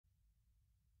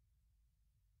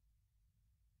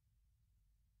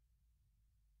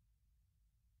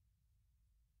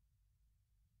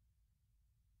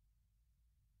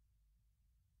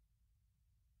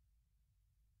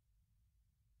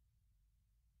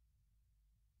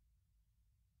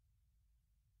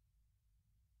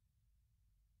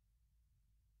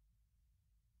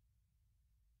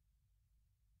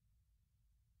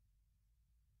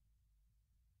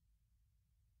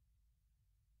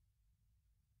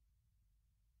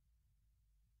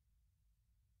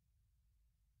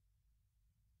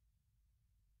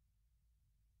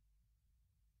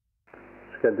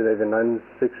Scandinavian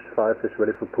 965 is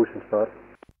ready for push and start.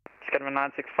 Scandinavian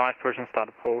 965, push and start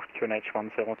approved, QNH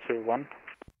 1021.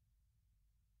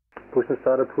 Push and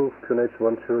start approved, QNH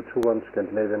 1021,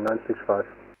 Scandinavian 965.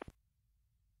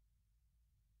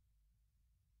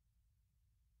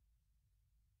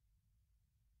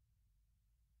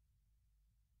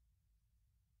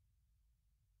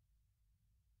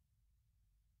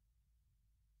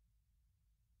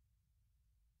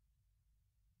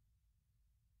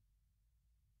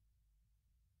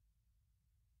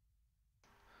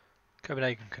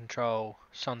 Copenhagen Control,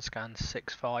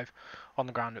 Sus65 on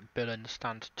the ground at Billund,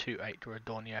 stand 28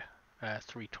 Dordogne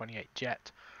 328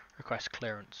 jet, request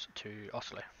clearance to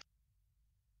Oslo.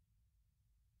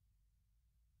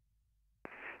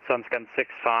 Sunscan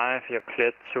 65, you're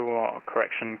cleared to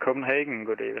correction Copenhagen,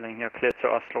 good evening, you're cleared to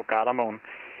Oslo Gardermoen.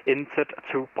 Intet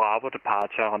to Bravo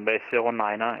departure, runway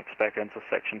 09er, expect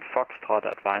intersection Foxtrot,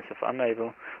 advice of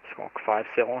unable, squawk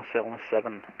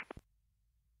 5007.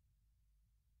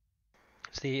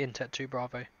 It's the Intet 2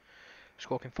 Bravo,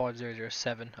 squawking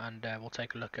 5007, and we'll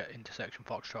take a look at intersection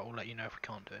Foxtrot. We'll let you know if we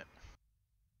can't do it.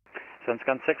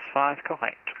 Sunscan 65,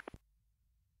 correct.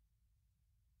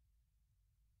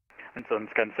 And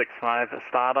Sunscan 65,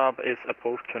 startup is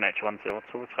approved to QNH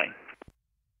 1023.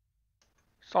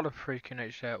 Startup approved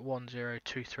QNH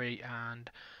 1023, and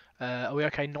are we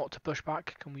okay not to push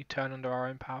back? Can we turn under our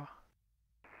own power?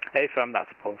 Hey firm,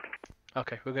 that's approved.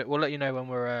 Okay, we'll let you know when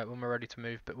we're ready to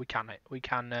move, but we can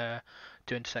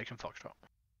do intersection Foxtrot.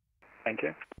 Thank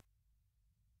you.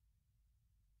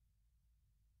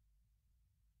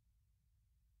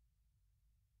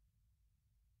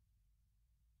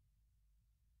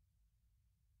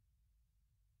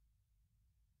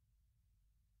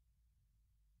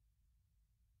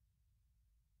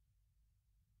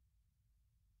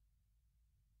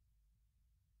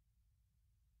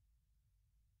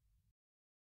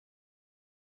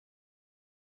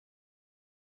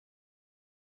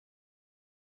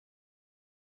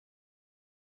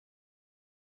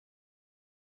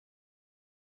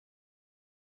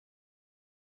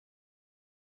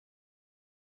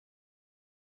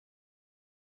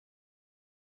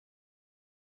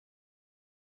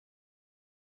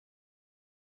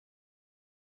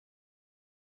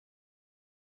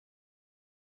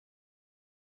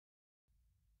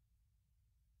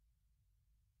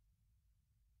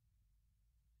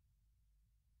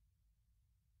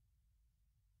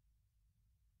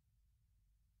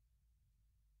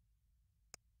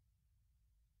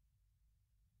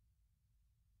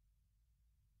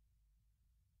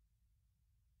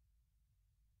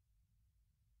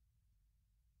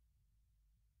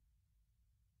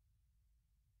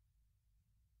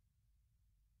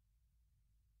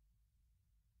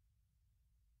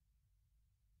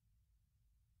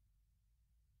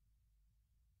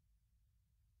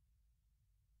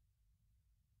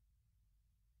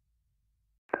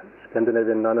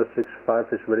 Scandinavian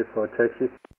 965 is ready for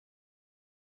taxi.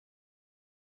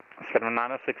 Scandinavian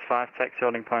 965, taxi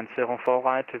holding point 04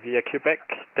 right to via Quebec,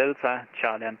 Delta,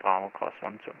 Charlie and Bravo, cross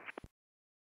 12.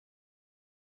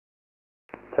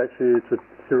 Taxi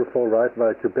to 04 right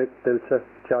via Quebec, Delta,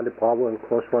 Charlie Bravo and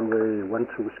cross runway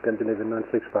 12, Scandinavian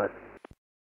 965.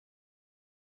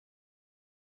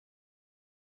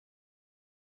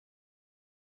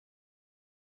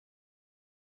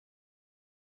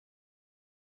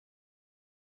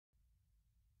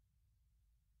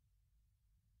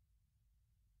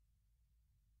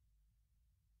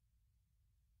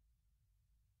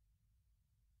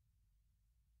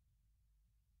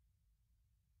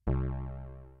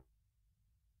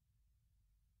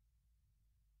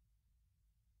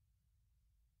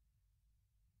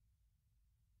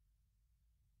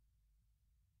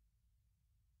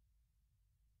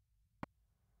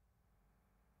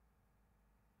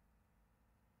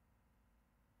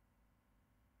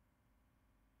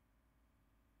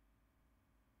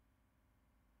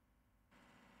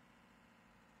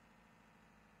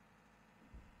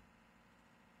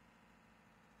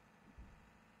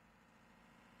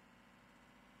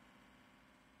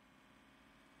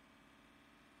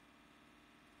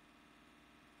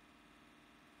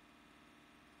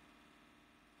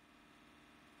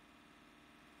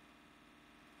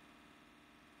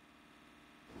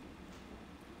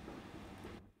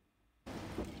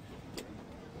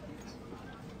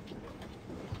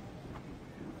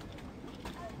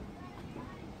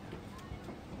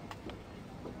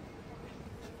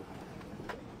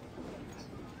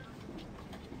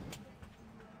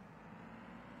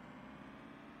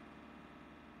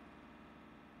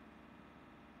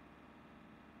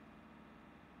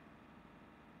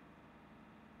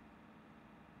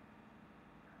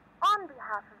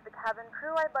 behalf of the cabin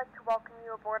crew, I'd like to welcome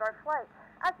you aboard our flight.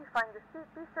 As you find your seat,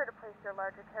 be sure to place your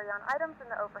larger carry-on items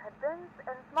in the overhead bins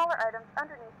and smaller items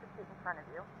underneath the seat in front of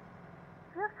you.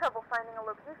 If you have trouble finding a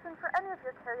location for any of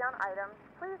your carry-on items,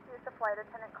 please use the flight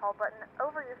attendant call button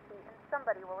over your seat and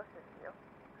somebody will assist you.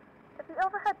 If the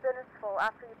overhead bin is full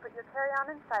after you put your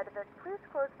carry-on inside of it, please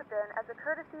close the bin as a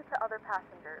courtesy to other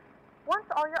passengers. Once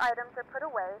all your items are put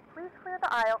away, please clear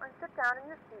the aisle and sit down in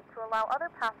your seat to allow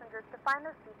other passengers to find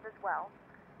their seats as well.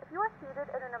 If you are seated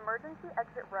in an emergency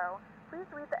exit row, please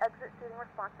read the exit seating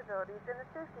responsibilities in the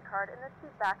safety card in the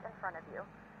seat back in front of you.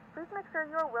 Please make sure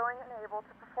you are willing and able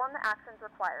to perform the actions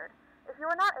required. If you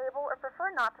are not able or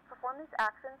prefer not to perform these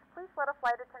actions, please let a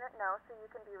flight attendant know so you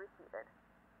can be reseated.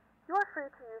 You are free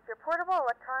to use your portable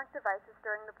electronic devices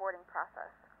during the boarding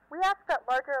process. We ask that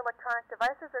larger electronic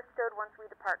devices are stowed once we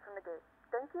depart from the gate.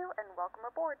 Thank you and welcome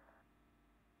aboard.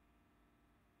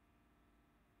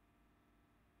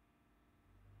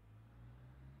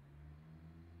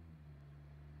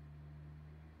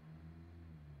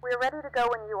 We are ready to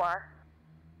go when you are.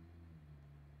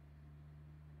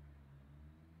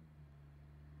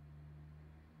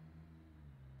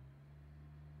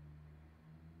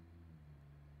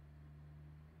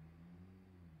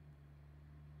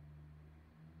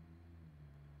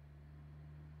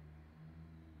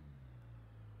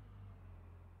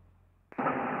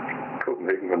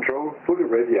 Copenhagen Control, fully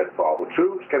ready at Bravo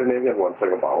 2, Scandinavian 1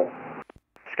 Tango Bravo.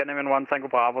 Scandinavian 1 Tango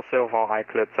Bravo, 04 right,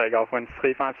 clear takeoff, winds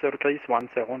 350 degrees,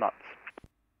 10 knots.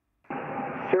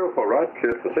 04 right,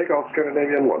 clear for takeoff,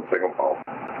 Scandinavian 1 Tango Bravo.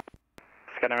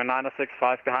 Scandinavian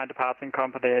 965 behind departing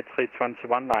company,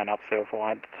 P3DV4 line up, 04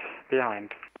 right,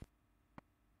 behind.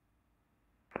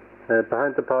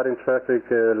 Behind departing traffic,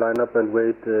 line up and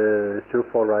wait,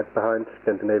 04 right behind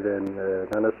Scandinavian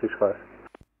 965.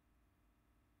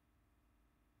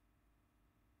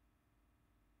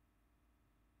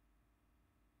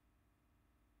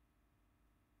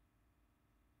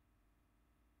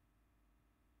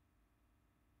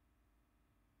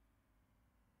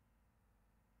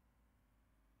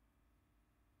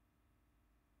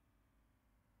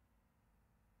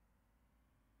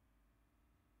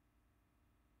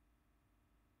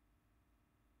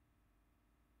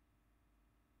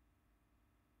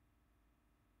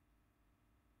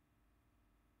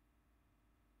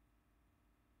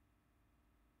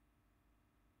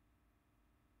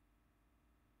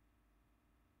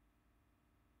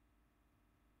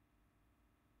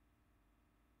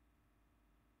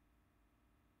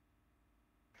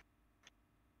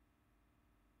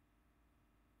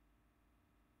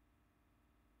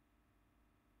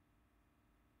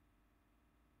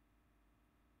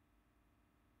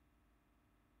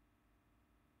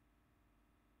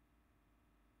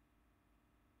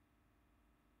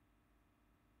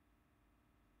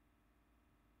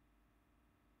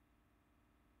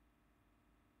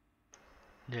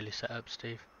 Nearly set up,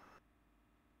 Steve.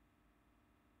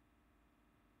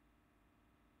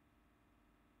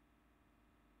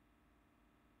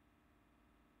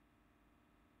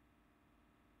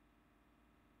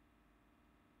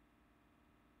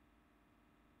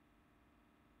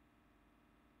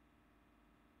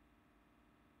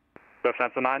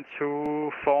 Lufthansa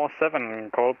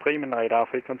 9247, call Bremen radar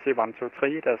frequency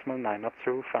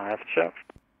 123.925, check.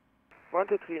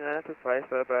 123.925,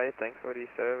 bye bye, thanks for the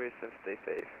service and stay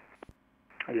safe.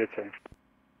 You too.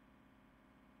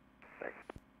 Thanks.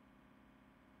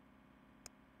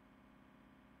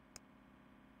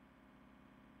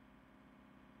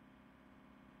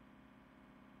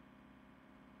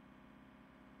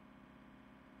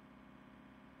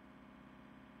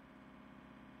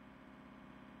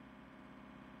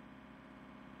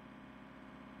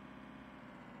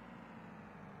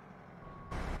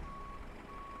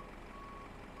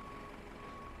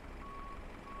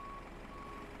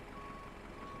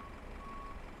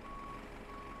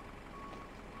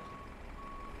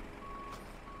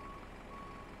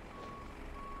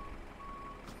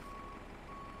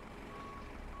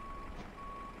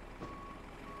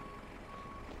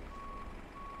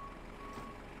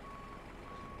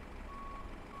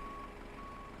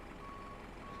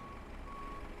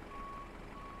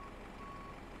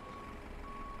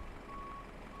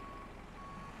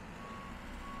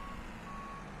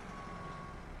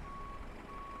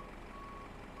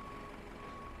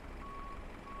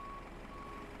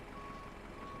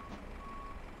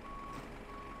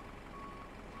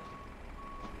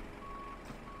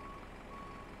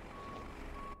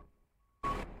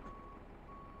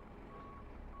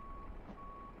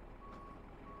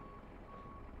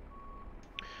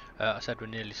 I said we're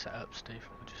nearly set up, Steve.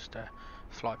 We're just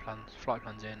flight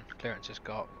plans in, clearance is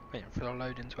got, waiting for the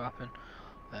loading to happen.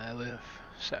 We've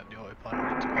set up the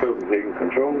autopilot. Copenhagen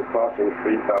Control, passing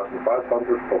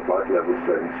 3,500 for flight level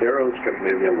 70,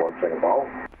 Scandinavian 1 Tango Bravo.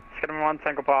 Scandinavian 1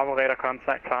 Tango Bravo, radar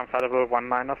contact, climb flight level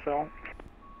 190.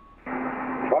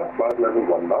 Flight level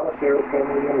 190,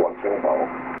 Scandinavian 1 Tango Bravo.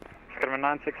 Scandinavian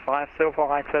 965, 04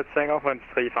 right clear to take off, wind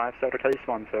 350 degrees,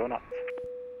 10 knots.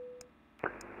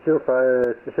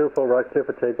 04 right clear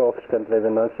for takeoff,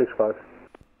 Scandinavian 965.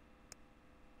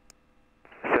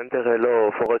 Center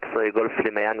hello, 4X-ray Golf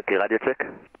Lima Yankee, radio check.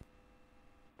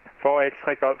 4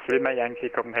 X-ray Golf Lima Yankee,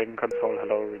 Copenhagen Control,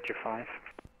 hello, Radio 5.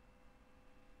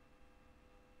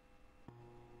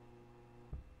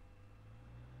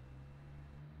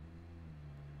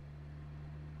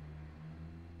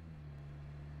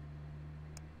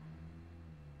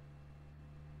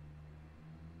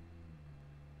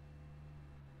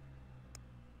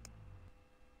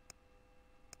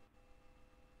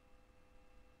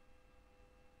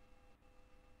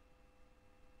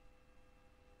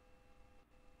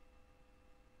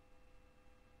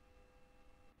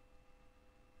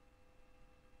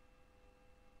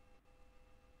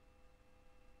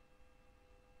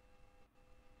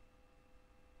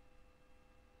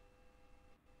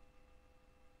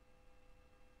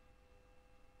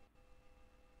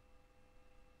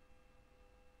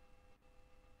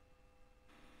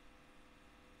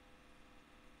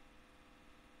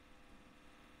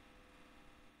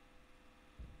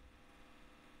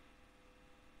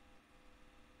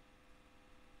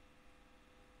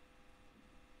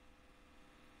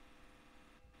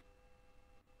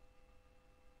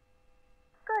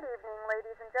 Good evening,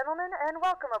 ladies and gentlemen, and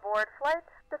welcome aboard Flight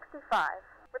 65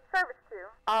 with service to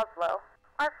Oslo.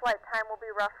 Our flight time will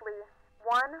be roughly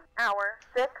 1 hour,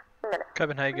 6 minutes.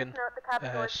 Copenhagen,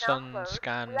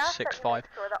 Sunscan 65.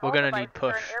 We're going to need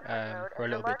push. We're a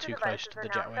little bit too close to the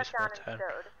jetways for a turn.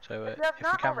 So if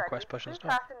we can request push and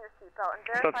start.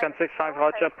 Sunscan 65,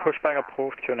 roger, pushback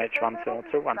approved, QNH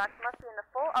 1021.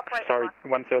 Sorry,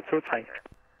 1023.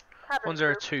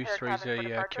 1023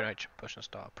 QNH, push and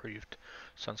start approved,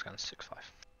 Sunscan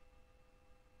 65.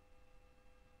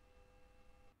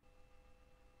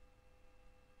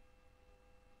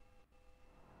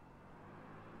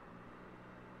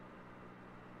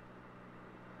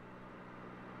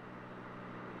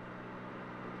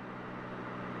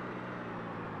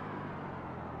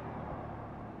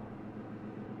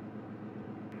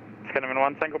 Scandinavian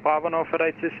 1 Tango Bravo, no for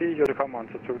ATC, Unicom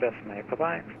 122 decimal,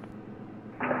 bye-bye.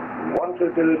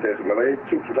 122 decimal 8,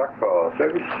 tusind tak for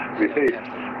service. Vi ses.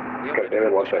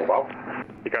 Scandinavian 1 Tango Bravo.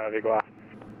 Det gør vi, god aften.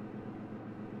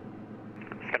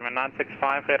 Scandinavian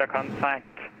 965, radar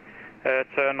contact,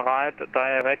 turn right,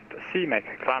 direct CMEC,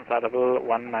 climb flight level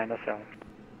 190.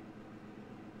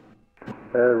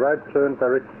 Right turn,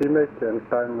 direct CMEC and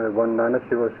climb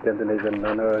 190, Scandinavian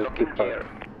 965.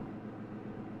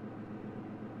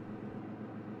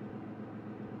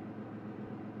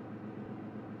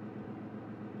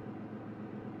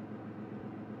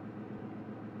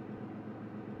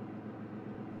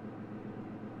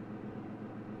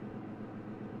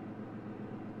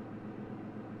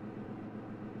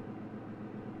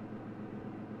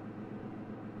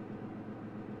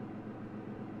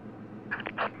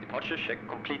 Departure check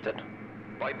completed.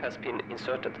 Bypass pin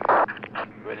inserted.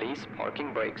 Release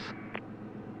parking brakes.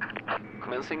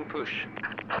 Commencing push.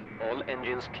 All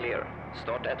engines clear.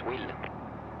 Start at wheel.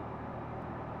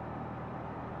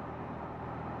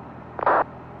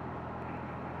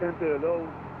 Center hello.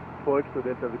 4X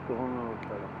Delta Victor Romeo.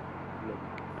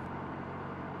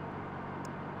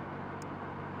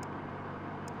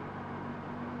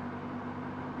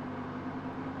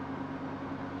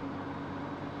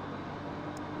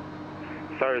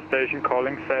 Sorry, station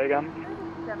calling, say again. Ladies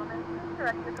and gentlemen, please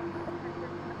direct your complete attention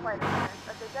to the flight attendants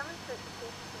as they demonstrate the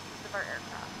safety features of our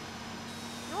aircraft.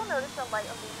 You will notice a light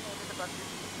illuminated above your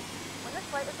seat. When this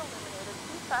light is illuminated,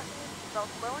 please fasten your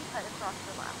seatbelts low and tight across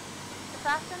your lap. To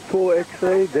fasten,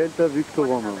 4X-ray Delta Victor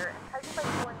Romeo.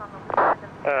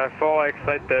 4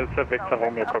 X-ray Delta Victor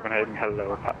Romeo, Copenhagen,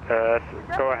 hello.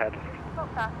 Go ahead.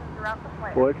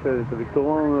 4X-ray Delta Victor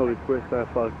Romeo, request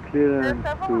for clearance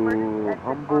to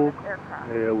Hamburg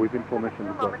with information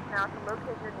as well. Now to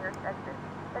locate your nearest exit.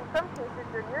 In some cases,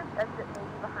 your nearest exit may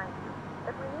be behind you.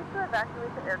 If we need to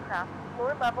evacuate the aircraft,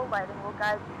 floor level lighting will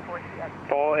guide you towards the exit.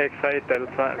 4 X-ray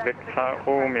Delta Victor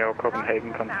Romeo,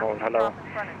 Copenhagen Control, hello.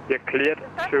 You're cleared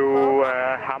to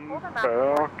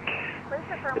Hamburg.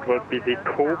 It will be the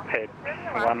Copex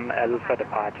 1 Alpha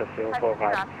departure, 04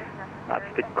 right.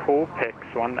 That's the Copex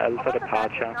 1 Alpha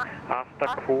departure. After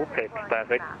Copex,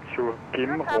 direct to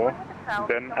Gimro,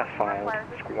 then as filed.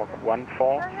 Squawk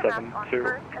 1472.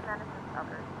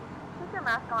 Keep your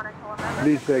mask on until a member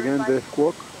Please again the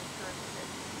squawk.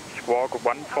 Squawk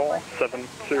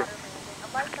 1472.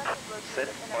 Set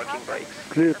parking brakes.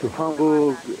 Clear to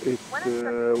Hamburg, it's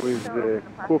with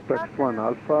Copex 1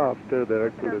 Alpha after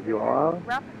direct to the VOR.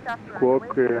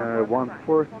 Squawk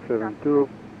 1472,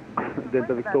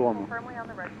 Delta Victor Romeo.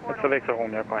 Delta Victor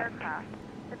Romeo, correct.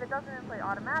 If it doesn't inflate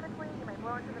automatically, you may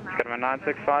blow into the mouth. Scanner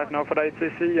 965, no for the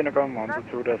ATC, Uniform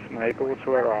 122, Echo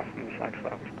to Air next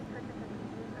up.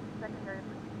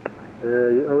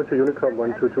 Over to Unicom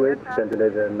 1228,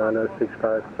 Scandinavian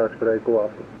 9065, touch for go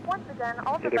after. Once again,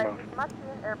 all devices must be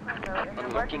in airplane mode and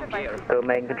Unlocking gear.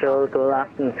 Domain control, good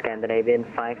afternoon, Scandinavian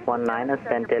 519,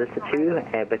 send Delta 2,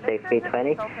 Airbus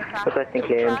A320, requesting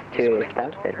clearance to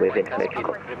Stansted with inspection.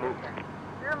 Removed.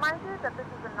 We remind you that this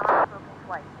is a non-smoking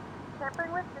flight.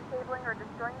 Tampering with, disabling, or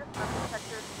destroying the smoke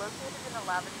detectors located in the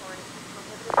lavatory is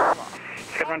prohibited by law.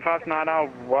 Scanner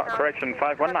 590, correction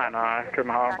 519,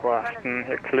 København, go aften,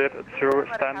 you're cleared to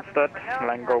Stansted,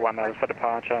 Lango 1 Alpha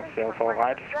departure, 04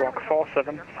 right, squawk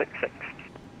 4766.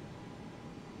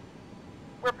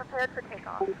 We're prepared for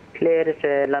takeoff. Cleared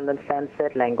at London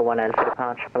Stansted, Lango 1 Alpha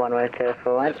departure, 1 way to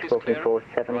 4 right, squawking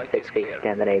 4768,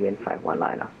 Scandinavian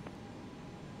 519.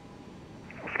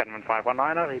 Scanner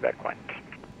 519, reback point.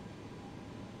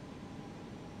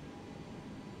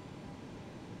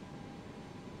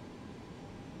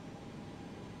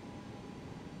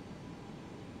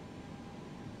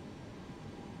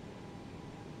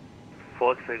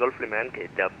 Fox Golf Liman,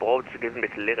 they are both given me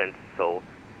clearance, so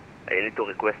I need to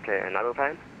request another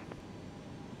time.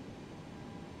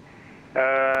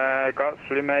 Golf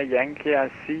Lima Yankee, I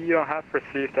see you have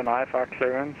received an IFR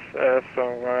clearance,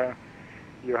 so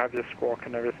you have your squawk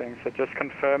and everything, so just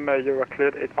confirm you are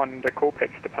cleared it on the Copex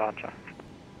departure.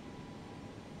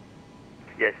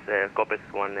 Yes, Copex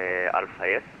 1 Alpha,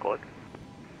 yes, correct.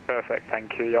 Perfect,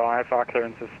 thank you. Your IFR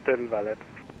clearance is still valid.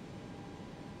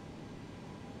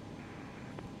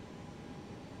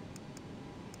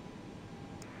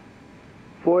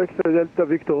 Fox Delta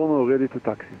Victor Romeo, ready to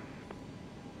taxi.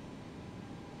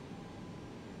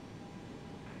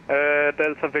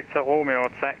 Delta Victor Romeo,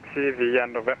 taxi via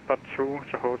November 2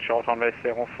 to hold short runway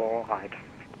 04 right.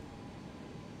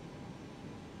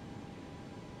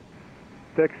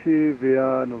 Taxi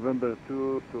via November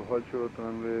 2 to hold short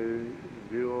runway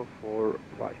 04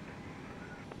 right.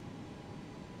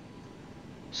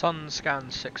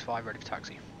 Sunscan 65 ready for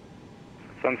taxi.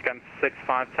 Sunscan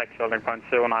 65, taxi holding point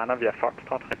 09 via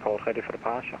Foxtrot, report ready for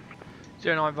departure.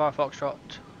 09 via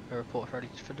Foxtrot, a report ready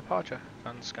for departure.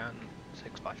 Sunscan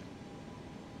 65.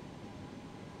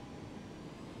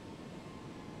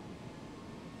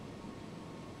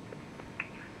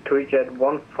 Jet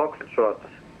 1 Foxtrot.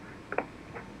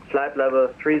 Flight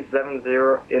level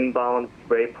 370 inbound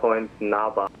waypoint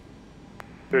Nava.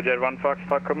 Jet 1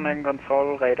 Foxtrot, Copenhagen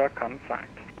control, radar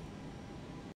contact.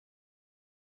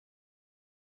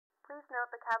 Please note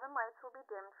the cabin lights will be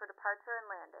dimmed for departure and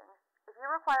landing. If you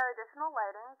require additional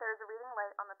lighting, there is a reading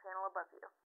light on the panel above you.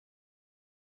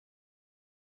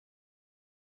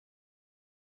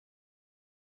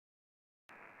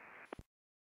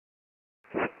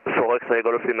 Fox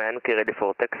Golf Liman, ready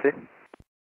for taxi.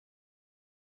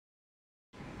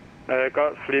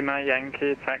 Golf Lima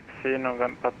Yankee, taxi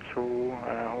November 2,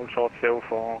 hold short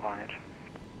 04 right.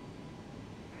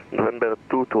 November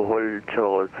 2 to hold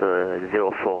short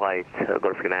 04 right,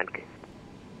 Golf Lima Yankee.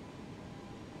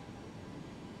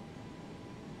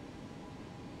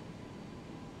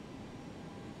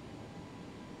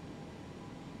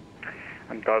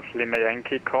 And Golf Lima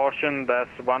Yankee, caution, there's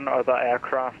one other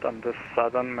aircraft on the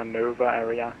southern maneuver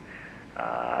area.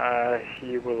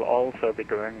 He will also be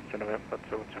going to November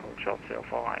 2 to hold short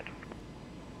 04 right.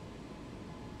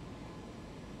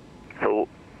 So,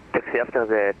 taxi after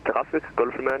the traffic,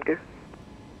 Golf Lima Yankee?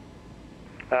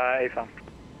 AFA.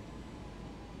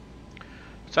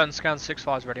 Sunscan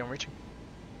 65 is ready on reaching.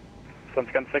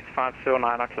 Sunscan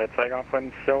 6509, clear takeoff,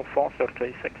 wind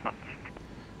 0436 knots.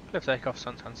 Clear takeoff,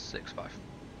 Sunscan 65.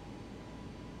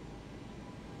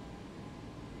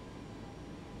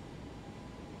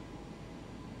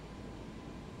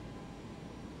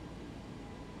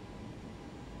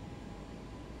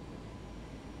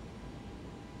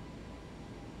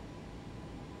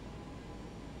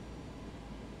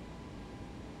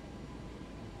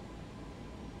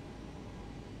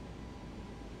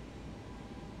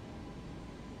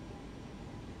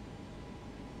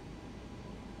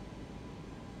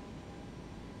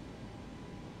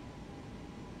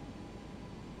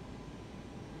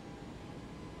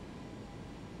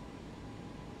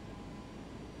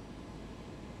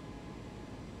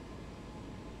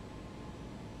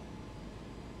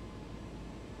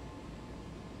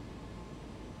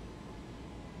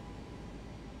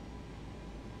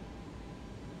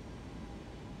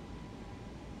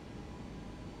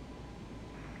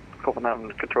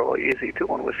 Copenhagen Control,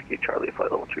 EZ21 Whiskey Charlie,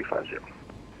 flight level 350.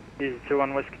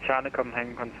 EZ21 Whiskey Charlie,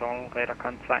 Copenhagen Control, radar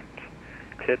contact.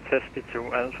 Clear test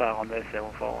B2 Alpha, runway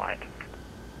 04 right.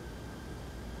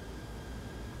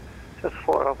 Test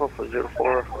 4 Alpha for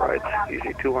 04 right,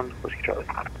 EZ21 Whiskey Charlie.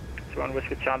 21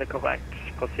 Whiskey Charlie, correct.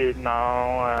 Proceed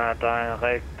now,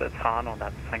 direct Trano,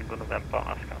 that's Tango November,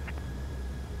 Oscar.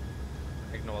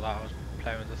 Ignore that, I was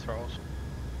playing with the throttles.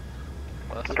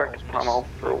 Well, the Direct Trano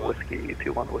for Whiskey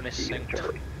 21 Whiskey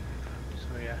Charlie.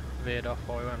 So yeah, veered off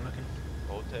while we weren't looking.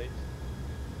 Rotate.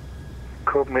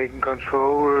 Copenhagen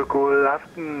Control, good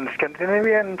afternoon.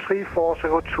 Scandinavian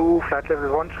 3402, flight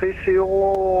level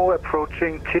 130,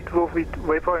 approaching P3DV4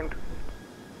 waypoint.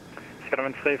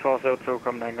 Scandinavian 3402,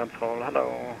 Copenhagen Control,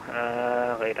 hello,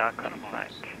 radar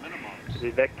contact.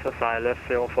 The vector fly left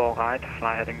 04 right,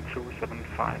 fly heading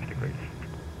 275 degrees.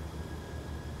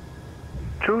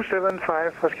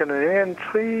 275 for Scandinavian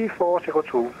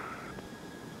 3402.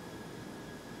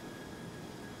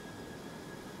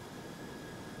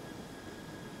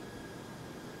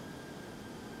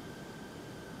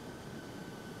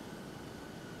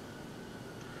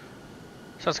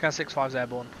 Sunscan 65 is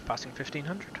airborne, passing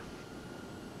 1500.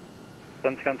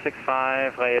 Sunscan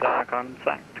 65, radar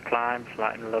contact, climb,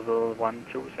 flight level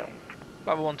 120.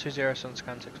 Level 120,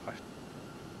 Sunscan 65.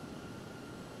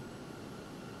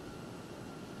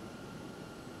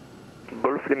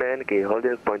 Golf Lima Yankee,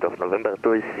 holding point of November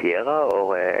 2 is Sierra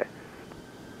or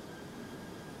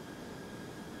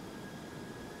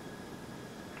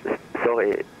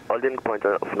sorry, holding point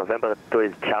of November 2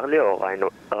 is Charlie or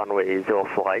runway 04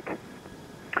 right?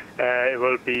 It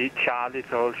will be Charlie to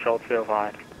hold short field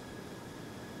right.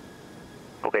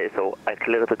 Okay, so I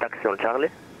clear the taxi on Charlie?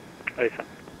 Listen.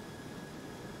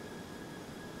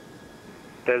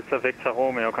 Delta Victor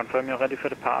Romeo, confirm you're ready for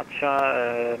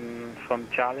departure from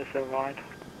Charlie to right.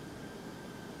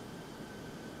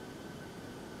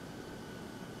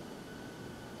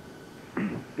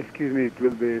 Excuse me, it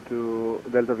will be to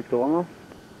Delta Victor Romeo.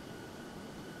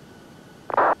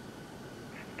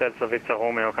 Delta Victor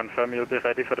Romeo, confirm you'll be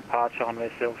ready for departure on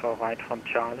way 04 right from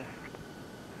Charlie.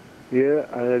 Yeah,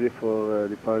 I'm ready for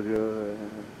departure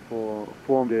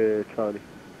from the Charlie.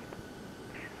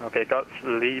 Okay, got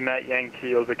Lima Yankee,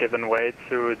 you'll be given way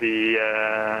to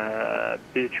the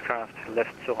Beechcraft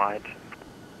left to right.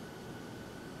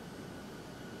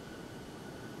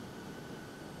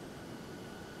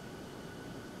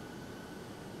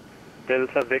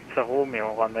 Delta Victor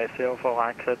Romeo, runway 04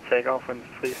 right, clear takeoff, wind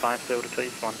 350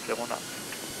 degrees, 10 knots.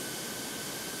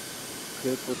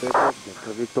 Clear for takeoff,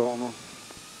 Delta Victor Romeo.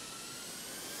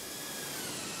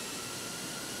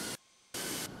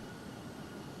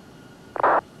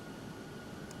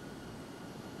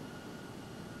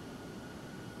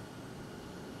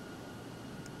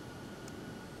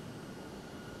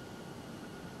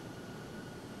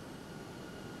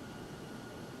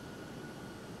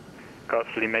 Got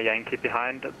Lima Yankee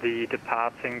behind the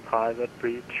departing private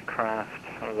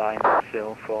Beechcraft, line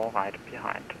 04 right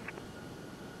behind.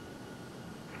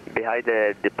 Behind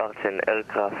the departing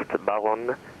aircraft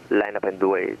Baron, line up and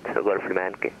wait, Golf Lima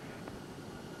Yankee.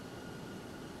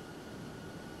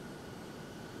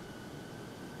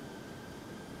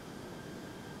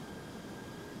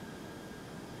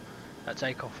 That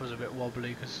takeoff was a bit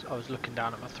wobbly because I was looking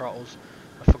down at my throttles.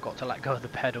 I forgot to let go of the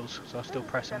pedals, so I was still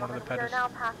pressing one of the pedals. We are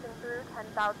now passing through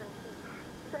 10,000 feet.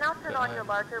 You can now turn on your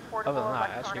larger portable other than that,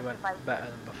 it actually electronic went better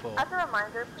than before. As a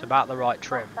reminder, It's about the right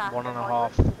trim,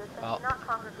 1.5 up, not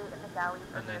congregate in the galley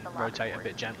and then rotate a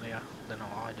bit gentlier than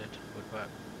what I did would work.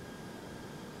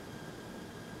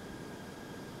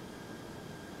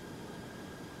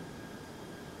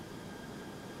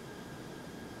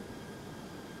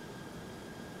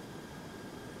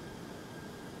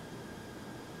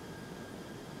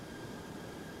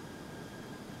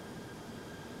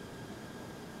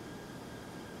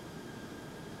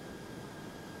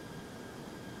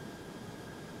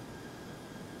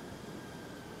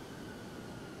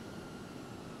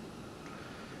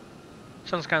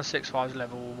 Sunscan 65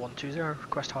 level 120,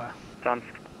 request higher.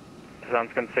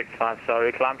 Sunscan 65,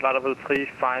 sorry, climb flight level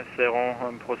 350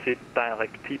 and proceed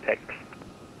direct PPEX.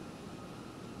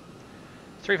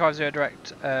 350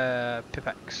 direct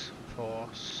PPEX for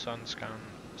Sunscan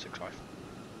 65.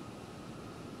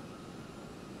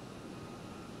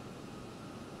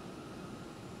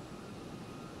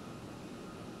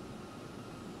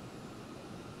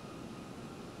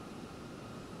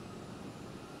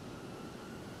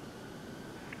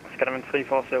 Scandinavian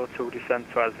 3402, descend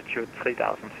to altitude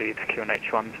 3000 feet,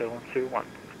 QNH 1021.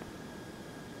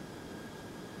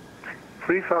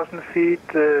 3,000 feet,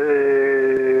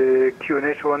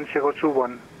 QNH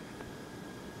 1021.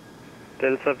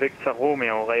 Delta Victor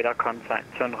Romeo, radar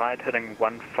contact, turn right heading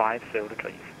 150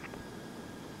 degrees.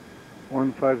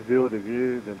 150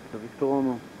 degrees, Delta Victor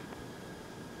Romeo.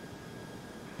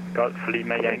 Golf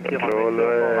Lima Yankee,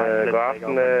 Good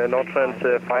afternoon, Northtrans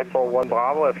 541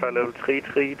 Bravo, at flight level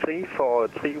 333 for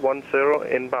 310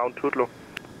 inbound Tutlo.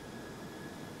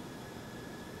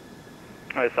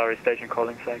 Oh, sorry, station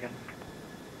calling second.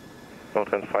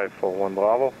 Northtrans 541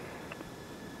 Bravo.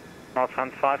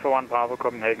 Northtrans 541 Bravo,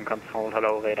 Copenhagen Control,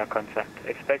 hello, radar contact.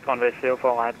 Expect runway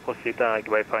 04 right, proceed direct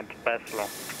waypoint, Basel.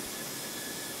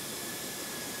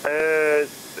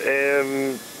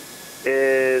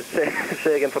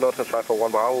 Say again for Northtrans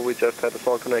 541 Bravo, we just had a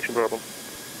small connection problem.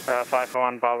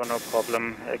 541 Bravo, no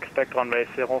problem. Expect runway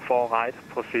 04 right,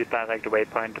 proceed direct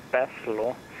waypoint,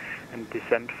 Basel, and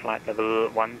descend flight level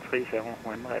 130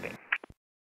 when ready.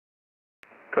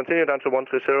 Continue down to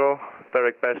 130,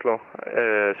 direct Basel,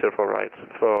 04 right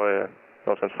for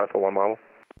Northtrans 541 Bravo.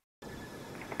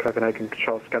 Copenhagen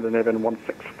Control, Scandinavian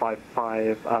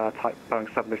 1655, type Boeing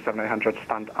 737-800,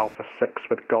 stand Alpha 6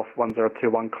 with Golf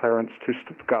 1021, clearance to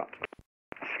Stuttgart.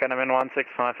 Scandinavian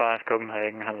 1655,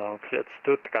 Copenhagen, hello, cleared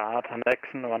Stuttgart,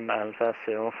 Nexon 1 Alpha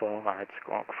 04 right,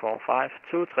 squawk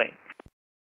 4523.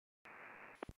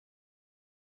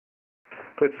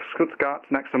 Cleared Stuttgart,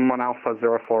 Nexon 1 Alpha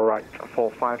 04 right,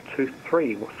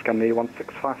 4523, Scandinavian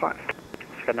 1655.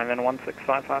 Scandinavian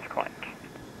 1655, correct.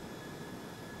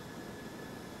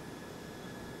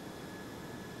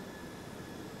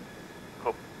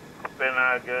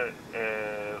 Copenhagen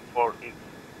 4X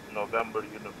November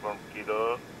Uniform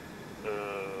Kilo,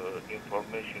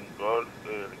 information Golf,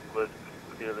 request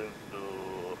clearance to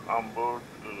Hamburg,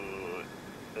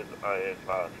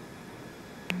 SIFR.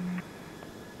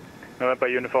 November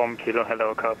Uniform Kilo,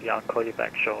 hello, copy, I'll call you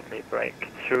back shortly, break.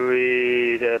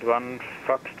 3-1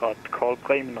 Foxtrot, call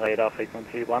Bremen radar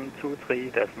frequency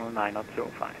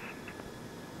 123.925.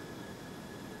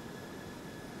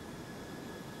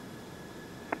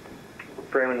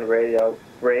 Bremen radio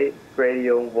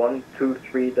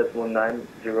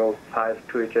 123.905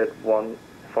 2Jet 1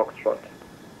 Foxtrot.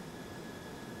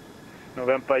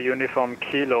 November Uniform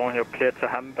Kilo, you're cleared to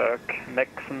Hamburg.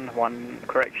 Nexon 1,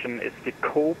 correction, is the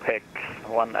Copex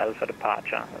 1 Alpha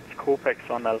departure. That's Copex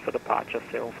 1 Alpha departure,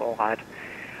 04 right.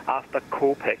 After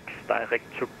Copex, direct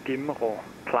to Gimro,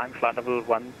 climb flight level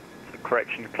 1,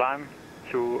 correction, climb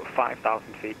to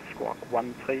 5,000 feet, squawk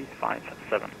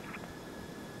 1357.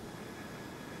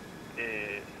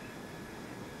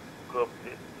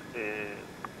 Copy.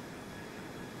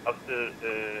 After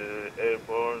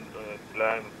airborne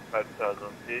climb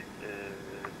 5,000 feet,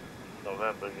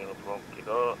 November Uniform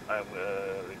Kilo, I'm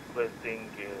requesting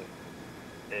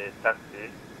a taxi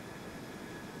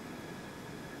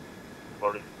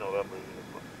for this November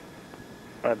Uniform.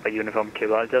 November Uniform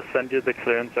Kilo, I'll just send you the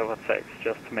clearance over text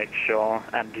just to make sure,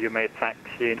 and you may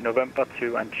taxi November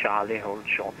 2 and Charlie, hold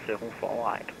short 04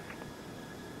 right.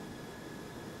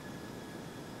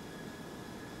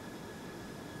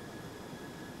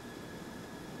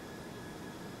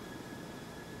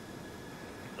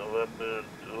 November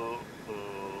 2,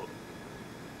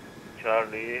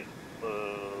 Charlie,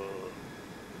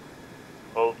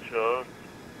 hold short,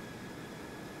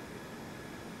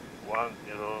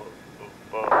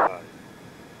 1045.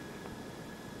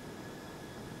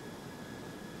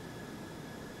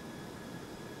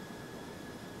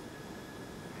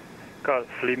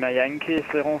 Golf Lima Yankee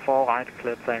 04 right,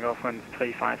 clear takeoff wind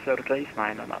 350 degrees,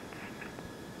 9 knots.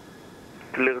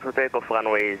 Clear to takeoff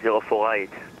runway 04 right.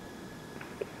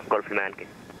 Golf Lima Yankee.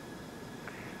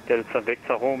 Delta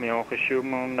Victor Romeo,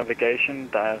 resume navigation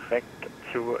direct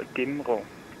to Gimro.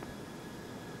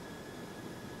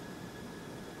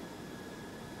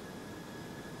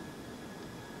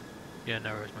 Yeah,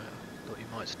 no worries, mate. I thought you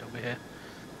might still be here.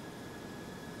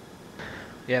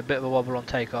 Yeah, a bit of a wobble on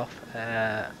takeoff.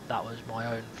 That was my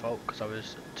own fault because I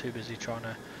was too busy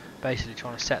basically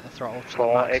trying to set the throttle to the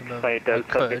maximum I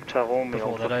could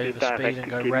before they'd overspeed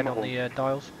and go red on the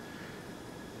dials.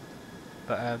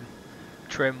 But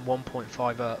trim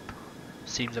 1.5 up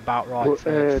seems about right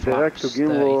for flaps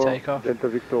 30 takeoff.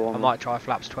 I might try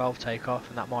flaps 12 takeoff,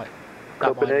 and that might.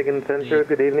 Copenhagen Center,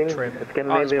 good evening.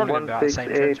 Scandinavian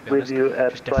 168 with you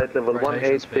at flight level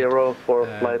 180 for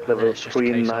flight level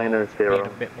 390. Being a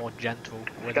bit more gentle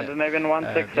with Scandinavian it.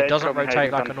 168, It doesn't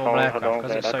rotate like a normal aircraft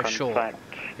because it's so short.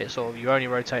 It's sort of, you only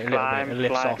rotate a little bit, it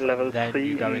lifts off, and then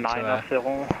you go into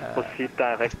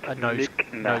a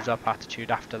nose up attitude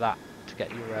after that to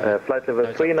get your flight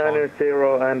level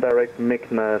 390 and direct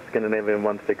MIGNA Scandinavian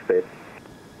 168.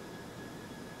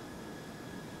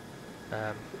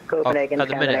 At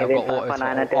the minute I've got auto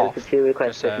throttle off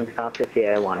because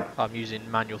I'm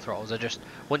using manual throttles.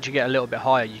 Once you get a little bit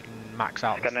higher you can max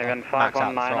out the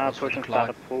throttles for the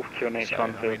climb. So,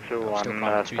 I'm still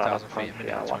climbing 2,000 feet a minute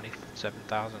at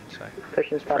 27,000, so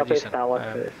it's pretty decent.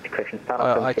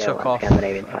 I took off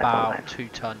about 2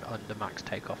 ton under max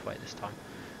takeoff weight this time.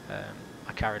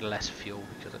 I carried less fuel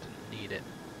because I didn't need it.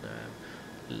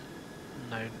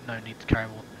 No need to carry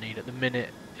more than I need. At the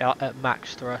minute, at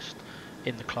max thrust,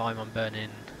 in the climb I'm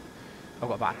burning, I've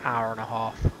got about an hour and a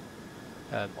half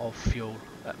of fuel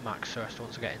at max thrust.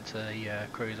 Once I get into the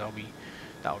cruise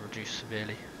that'll reduce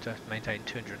severely to maintain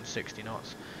 260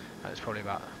 knots. And it's probably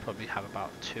have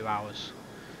about 2 hours,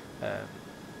 and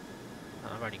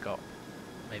I've only got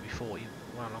maybe 40,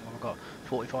 how long have I got?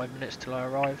 45 minutes till I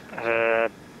arrive.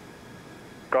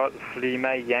 Golf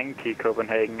Lima Yankee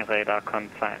Copenhagen radar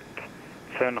contact.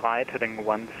 Turn right heading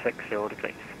 160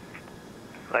 degrees.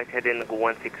 Right heading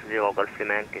 160 Golf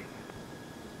Lima Yankee.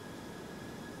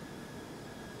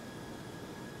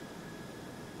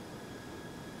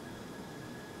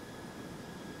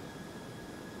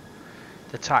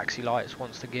 The taxi lights,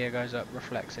 once the gear goes up,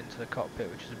 reflects into the cockpit,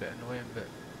 which is a bit annoying, but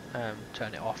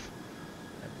turn it off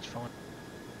and it's fine.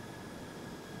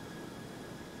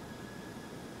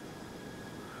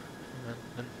 And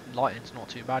the lighting's not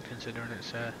too bad considering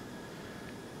it's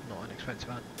not an expensive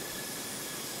one.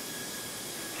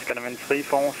 Scannerman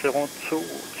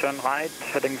 3402, turn right,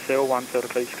 heading 010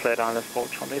 degrees, cleared ILS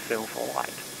approach runway 04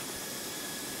 right.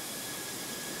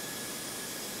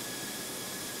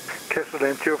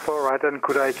 Castellan 04 right, and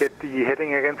could I get the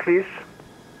heading again, please?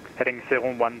 Heading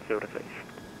 010 degrees.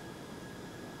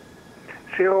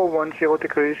 010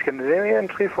 degrees, Scandinavian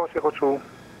 3402.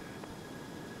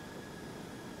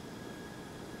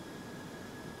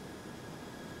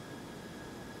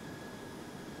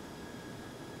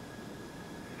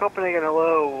 Copenhagen,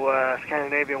 hello,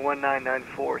 Scandinavian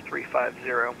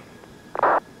 1994350.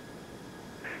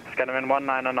 Scandinavian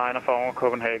 1994,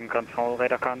 Copenhagen Control,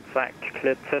 radar contact,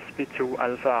 cleared test B2,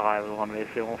 Alpha arrival, runway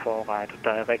 04 right,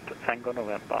 direct Tango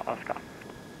November, Oscar.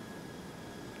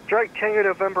 Direct Tango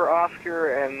November,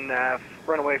 Oscar, and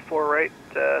runway 4 right,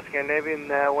 Scandinavian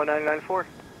 1994.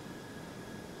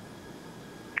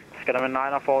 Scandinavian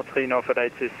 943, Norfolk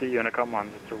ATC, Unicom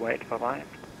 128, bye-bye.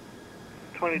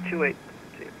 228.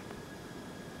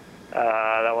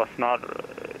 That was not,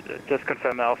 just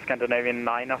confirm that was Scandinavian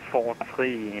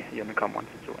 943, Unicom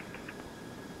 128.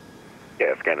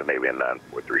 Yeah, Scandinavian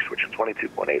 943, switching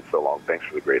 22.8, so long. Thanks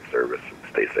for the great service.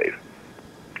 Stay safe.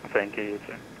 Thank you, you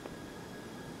too.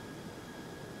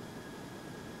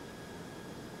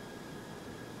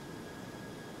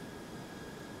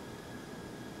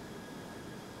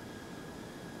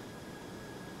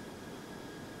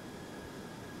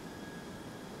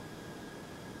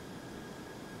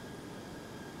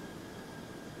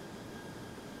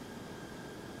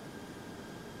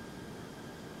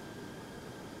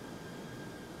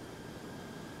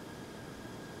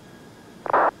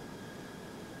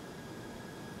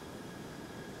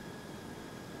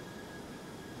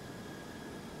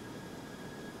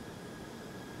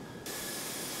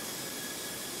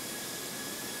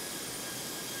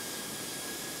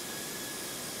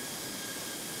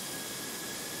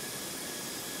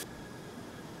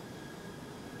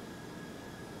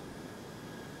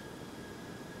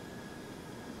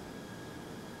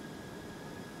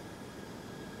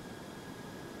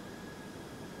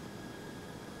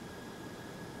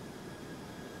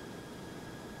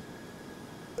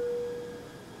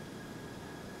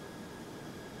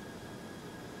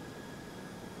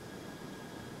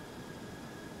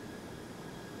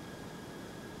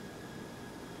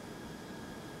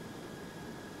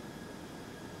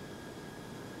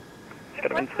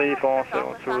 Wind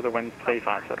 3402, the wind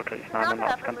 350 degrees, 9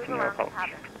 knots, continue approach.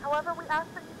 However, we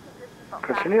ask that you keep your seatbelt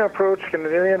fastened. Continue approach,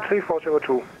 Scandinavian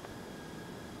 3402.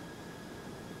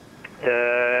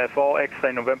 4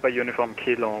 X-ray November Uniform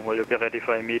Kilo, will you be ready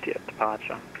for immediate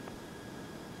departure?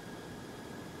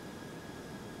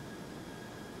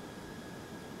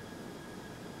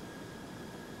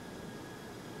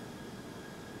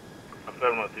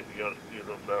 Affirmative,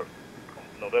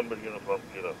 November Uniform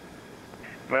Kilo.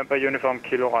 November Uniform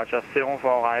Kilo, Roger,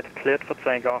 04 right, cleared for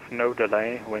takeoff, no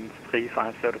delay, winds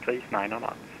 350 degrees, 9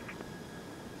 knots.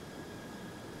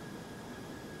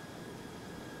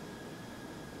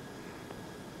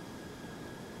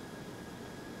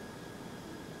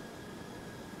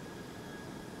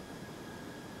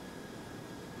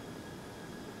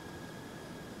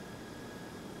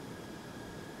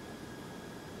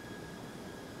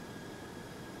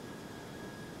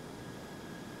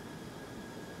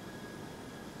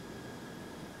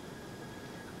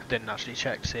 didn't actually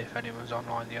check to see if anyone was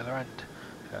online the other end.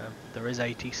 There is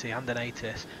ATC and an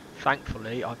ATIS.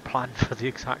 Thankfully, I planned for the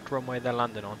exact runway they're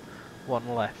landing on. One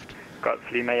left. Golf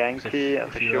Lima Yankee,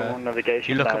 if you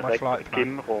look at my flight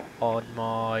plan on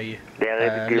my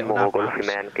little nav maps,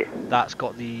 that's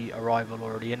got the arrival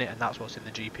already in it, and that's what's in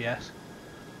the GPS.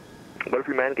 Golf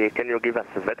Lima Yankee, can you give us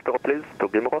a vector, please, to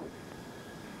Gimro?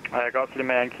 Golf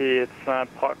Lima Yankee, it's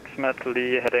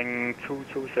approximately heading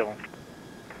 220.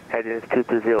 Heading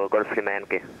 220, Golf Lima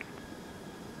Yankee.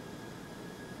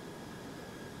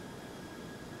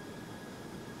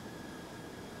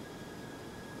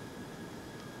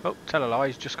 Oh, tell a lie,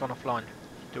 he's just gone offline.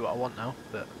 Do what I want now,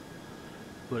 but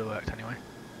would have worked anyway.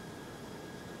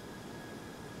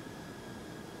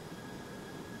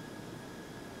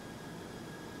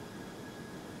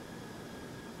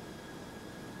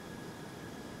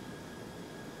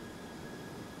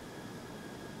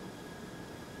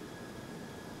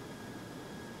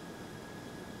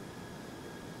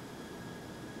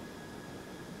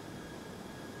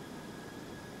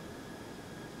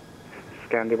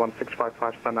 Scandi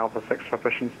 1655, stand Alpha 6 for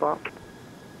push and start.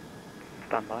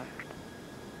 Stand by.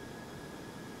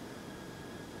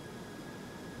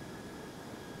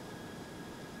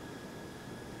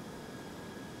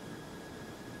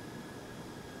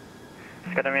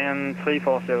 Scandinavian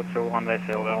 3402, runway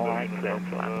 0, right, clear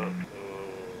to land.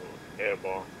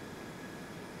 Airborne.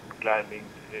 Climbing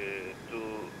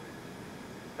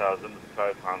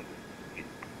 2,500 feet.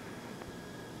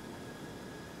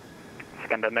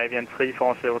 Scandinavian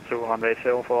 3402, runway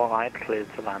 04, right, clear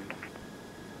to land.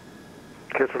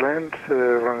 Clear to land,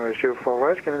 runway 04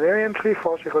 right, Scandinavian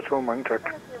 3402, mange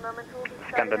tak.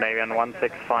 Scandinavian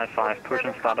 1655, push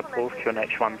and start approved,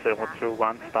 QNH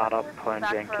 1021, start up point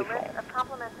Yankee 4.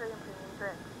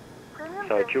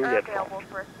 So Juliet 4.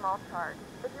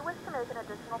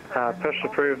 Push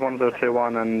approved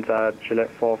 1021 and Juliet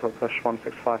 4 for push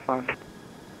 1655.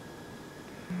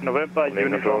 November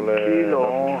Uniform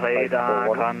Kilo,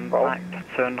 radar contact,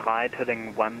 turn right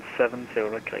heading 170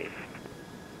 degrees.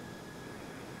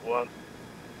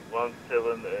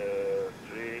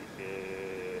 173,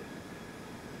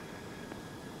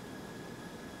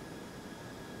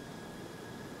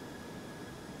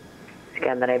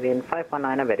 Scandinavian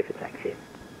 519, ready for taxi.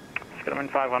 Scandinavian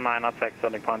 519, taxi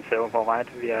turning point 0 for right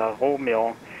via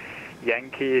Romeo,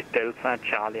 Yankee, Delta,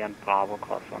 Charlie and Bravo,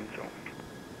 cross 12.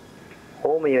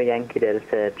 Romeo, Yankee,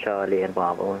 Delta, Charlie and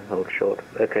Bravo, hold short.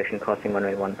 Correction crossing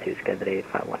runway 12, Scandinavian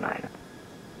 519.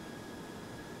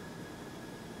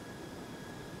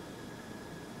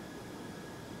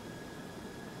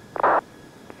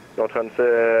 Nortrans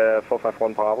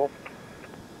 451 Bravo.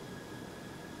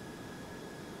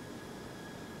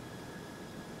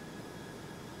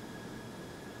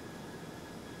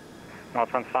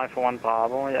 Nortrans 541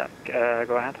 Bravo, ja,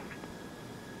 go ahead.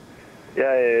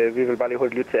 Ja, vi vil bare lige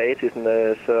hurtigt lytte til ATIS'en,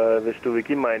 så hvis du vil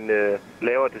give mig en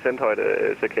lavere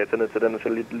descenthøjde, så kan jeg tage ned til den, og så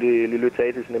lige lytte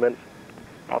til ATIS'en imens.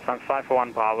 Nortrans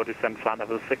 541 Bravo, descent flight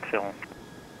level 60.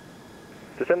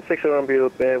 Descent 60,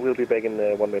 we'll be back in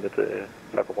 1 minute,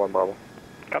 541 Bravo.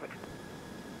 Copy.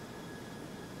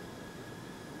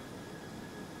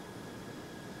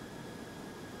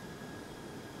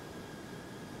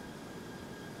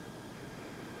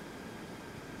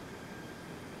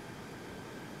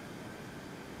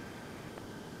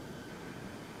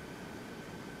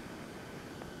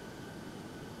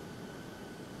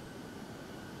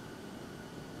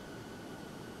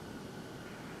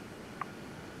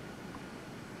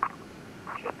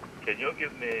 Can you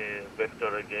give me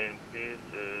vector again, please?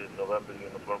 November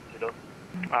Uniform Kilo.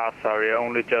 Sorry, I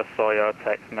only just saw your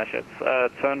text message.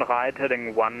 Turn right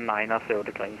heading 190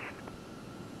 degrees.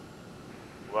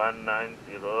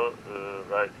 190,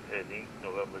 right heading,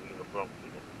 November Uniform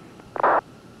Kilo.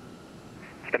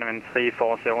 Scandinavian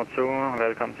 3402,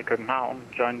 welcome to København.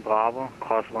 Join Bravo,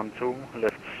 cross 12,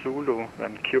 left Zulu,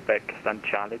 then Quebec, then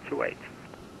Charlie 28.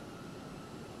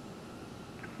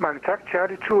 Mange tak,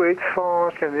 Charlie 28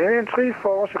 for Scandinavian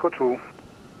 3402.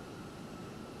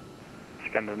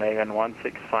 Scandinavian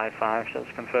 1655,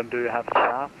 just confirm, do you have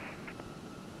charts?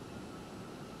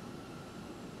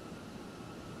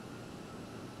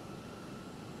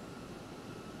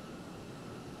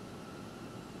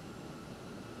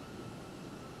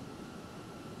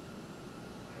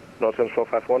 Nortrans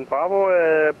 451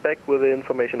 Bravo, back with the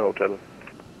information hotel.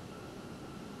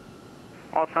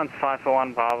 Nortrans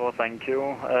 541 Bravo, thank you.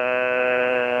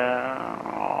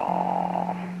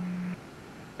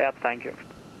 Yeah, thank you.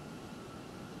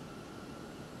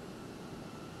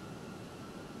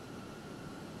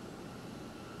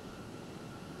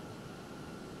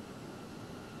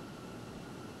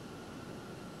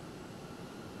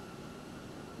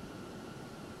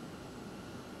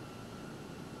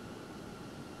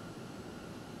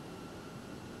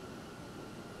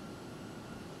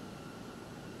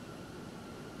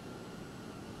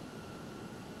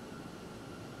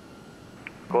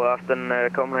 Good afternoon,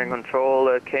 Copenhagen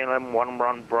Control, KLM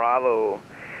 11 Bravo.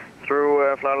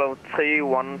 Through flight level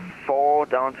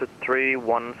 314 down to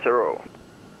 310.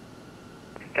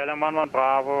 KLM 11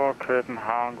 Bravo,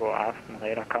 Copenhagen, good afternoon,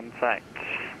 radar contact.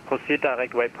 Proceed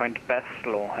direct waypoint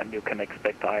Baslo and you can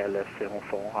expect ILS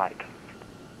 04 right.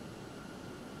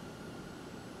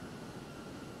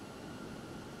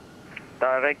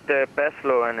 Direct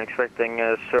Baslo and expecting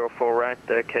 04 right,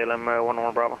 KLM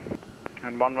 11 Bravo.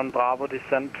 And 11 Bravo,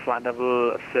 descent, flight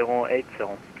level 080.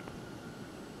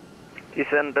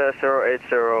 Descent 080,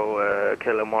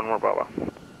 KLM 11 Bravo.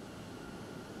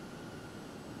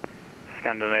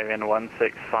 Scandinavian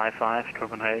 1655,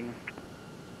 Copenhagen.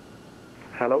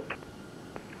 Hello.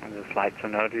 I'd just like to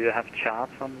know, do you have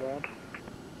charts on board?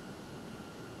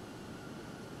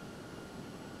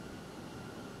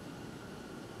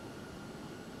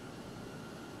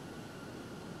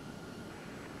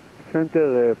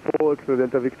 Center 4 X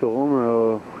Delta Victor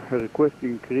Romeo, request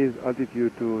increase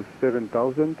altitude to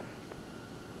 7,000.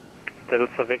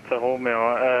 Delta Victor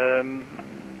Romeo,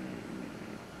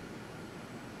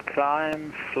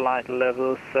 climb flight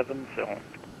level 70.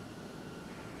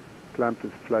 Climb to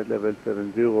flight level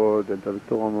 70, Delta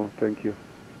Victor Romeo, thank you.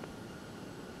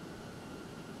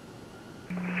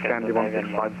 Scandi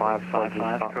 1655,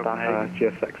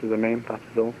 GSX is the name, that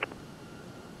is all.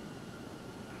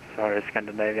 Sorry,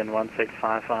 Scandinavian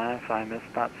 1655, I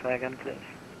missed that second, please.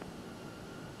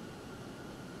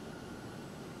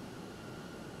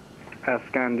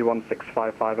 Scandi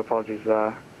 1655, apologies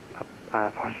about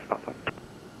that.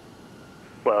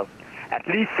 Well, at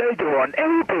least say you're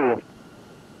unable!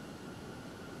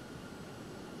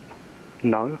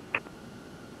 No.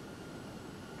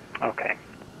 Okay.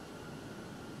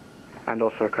 And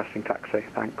also requesting taxi,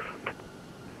 thanks.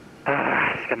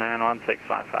 Scandinavian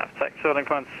 1655, taxi holding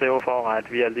point 04 right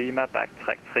via Lima,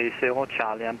 backtrack 30,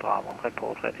 Charlie and Bravo,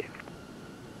 report ready.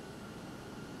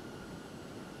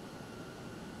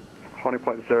 Holding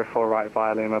point 04 right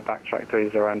via Lima, backtrack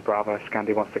 30 and Bravo,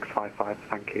 Scandi 1655,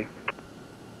 thank you.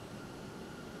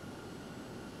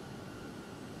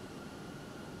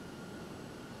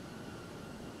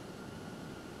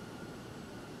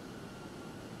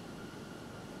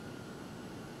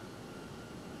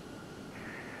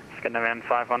 Scandinavian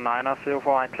 519,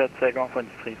 04 right, clear takeoff, wind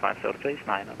 350 please,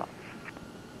 9 knots.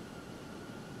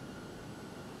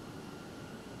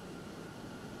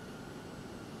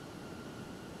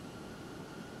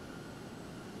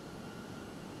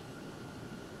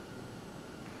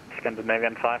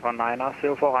 Scandinavian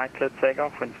 519, 04 right, clear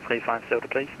takeoff, wind 350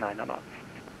 please, 9 knots.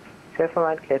 04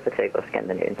 right, clear for takeoff,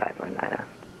 Scandinavian 519.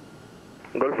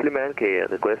 Golf Lima Yankee,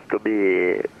 request to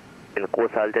be in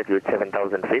cruise altitude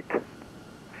 7,000 feet.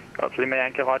 Golf Lima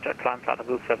Yankee, roger, climb flight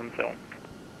level 70.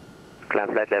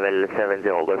 Climb flight level 70,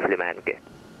 Golf Lima Yankee.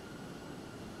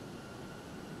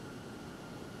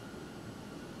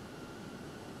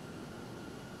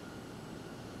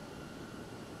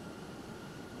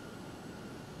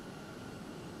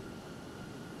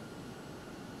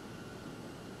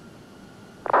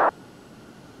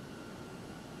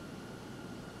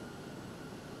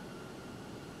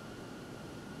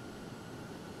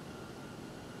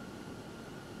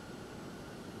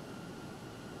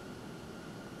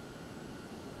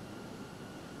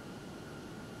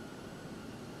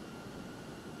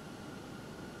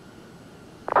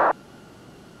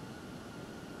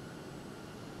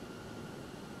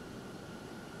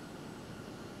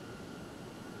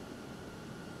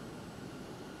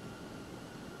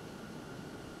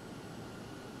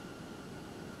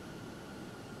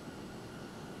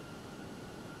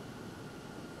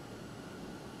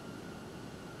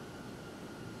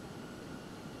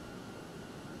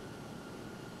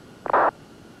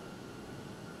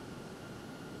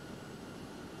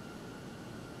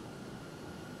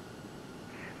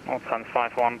 Trans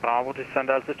 51 Bravo, descend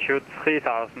altitude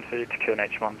 3,000 feet,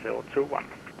 QNH 1021.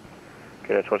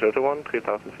 QNH 1021,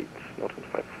 3,000 feet, Northern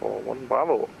 541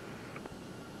 Bravo.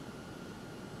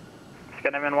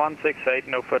 Scandinavian 168,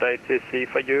 no further ATC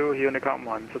for you, Unicom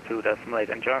 122.8,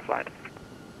 enjoy flight.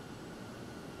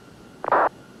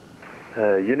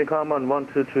 Unicom on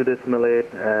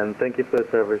 122.8, and thank you for the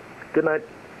service. Good night.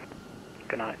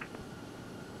 Good night.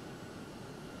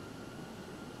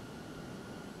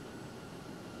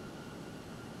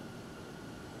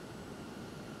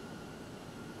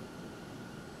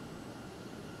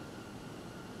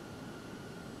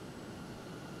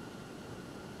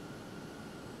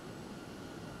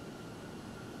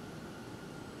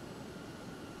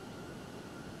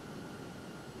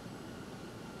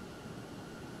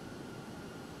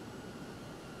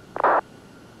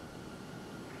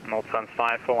 Northern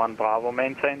 541 Bravo,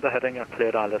 maintain the heading and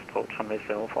clear ILS approach runway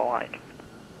 04 right.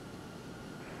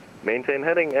 Maintain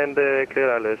heading and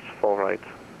clear ILS 4 right,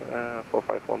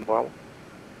 451 Bravo.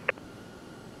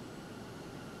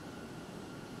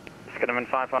 Scandinavian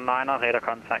 519, radar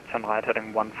contact on right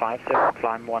heading 150,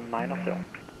 climb 190.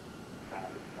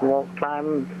 Well,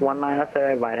 climb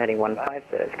 190, right heading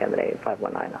 150, Scandinavian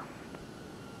 519.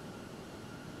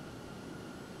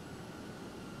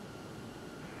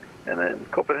 And then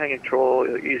Copenhagen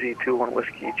Control, Easy 21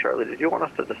 Whiskey Charlie, did you want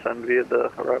us to descend via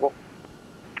the arrival?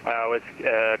 With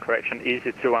correction,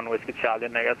 Easy 21 Whiskey Charlie,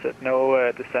 negative,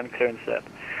 no descent clearance yet.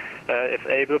 If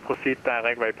able, proceed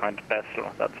direct waypoint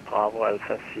Basel, that's Bravo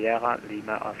Alpha Sierra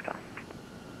Lima Oscar.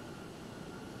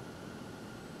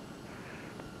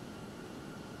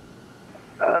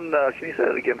 And can you say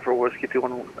that again for Whiskey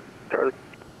 21 Charlie?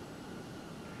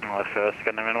 First,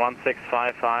 Scandinavian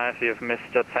 1655, you've missed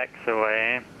your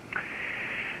taxiway.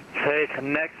 Take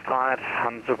next right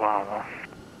onto Bravo.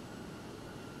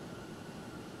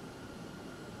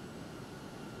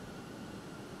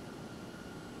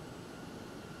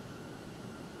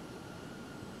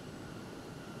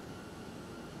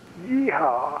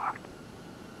 Yeehaw!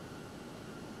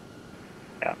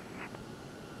 Yeah.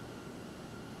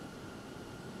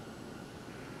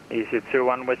 Easy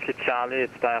 21 Whiskey Charlie,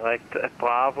 it's direct at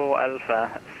Bravo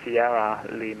Alpha Sierra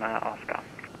Lima Oscar.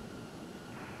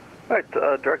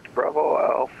 Alright, direct Bravo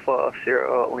Alpha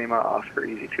Sierra Lima Oscar,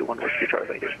 Easy 21 Whiskey Charlie,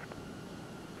 thank you.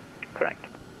 Correct.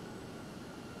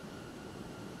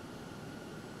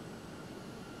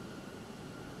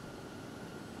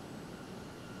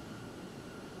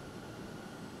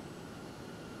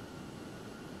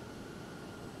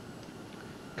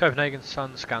 Copenhagen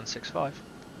Sun Scan 65.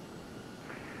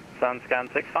 Sun Scan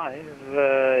 65,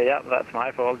 yeah, that's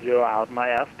my fault, you're out my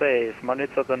airspace.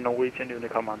 Monitor the Norwegian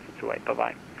Unicom on 28,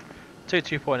 bye-bye.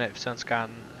 22.8 Sun Scan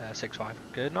 65,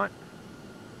 good night.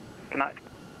 Good night.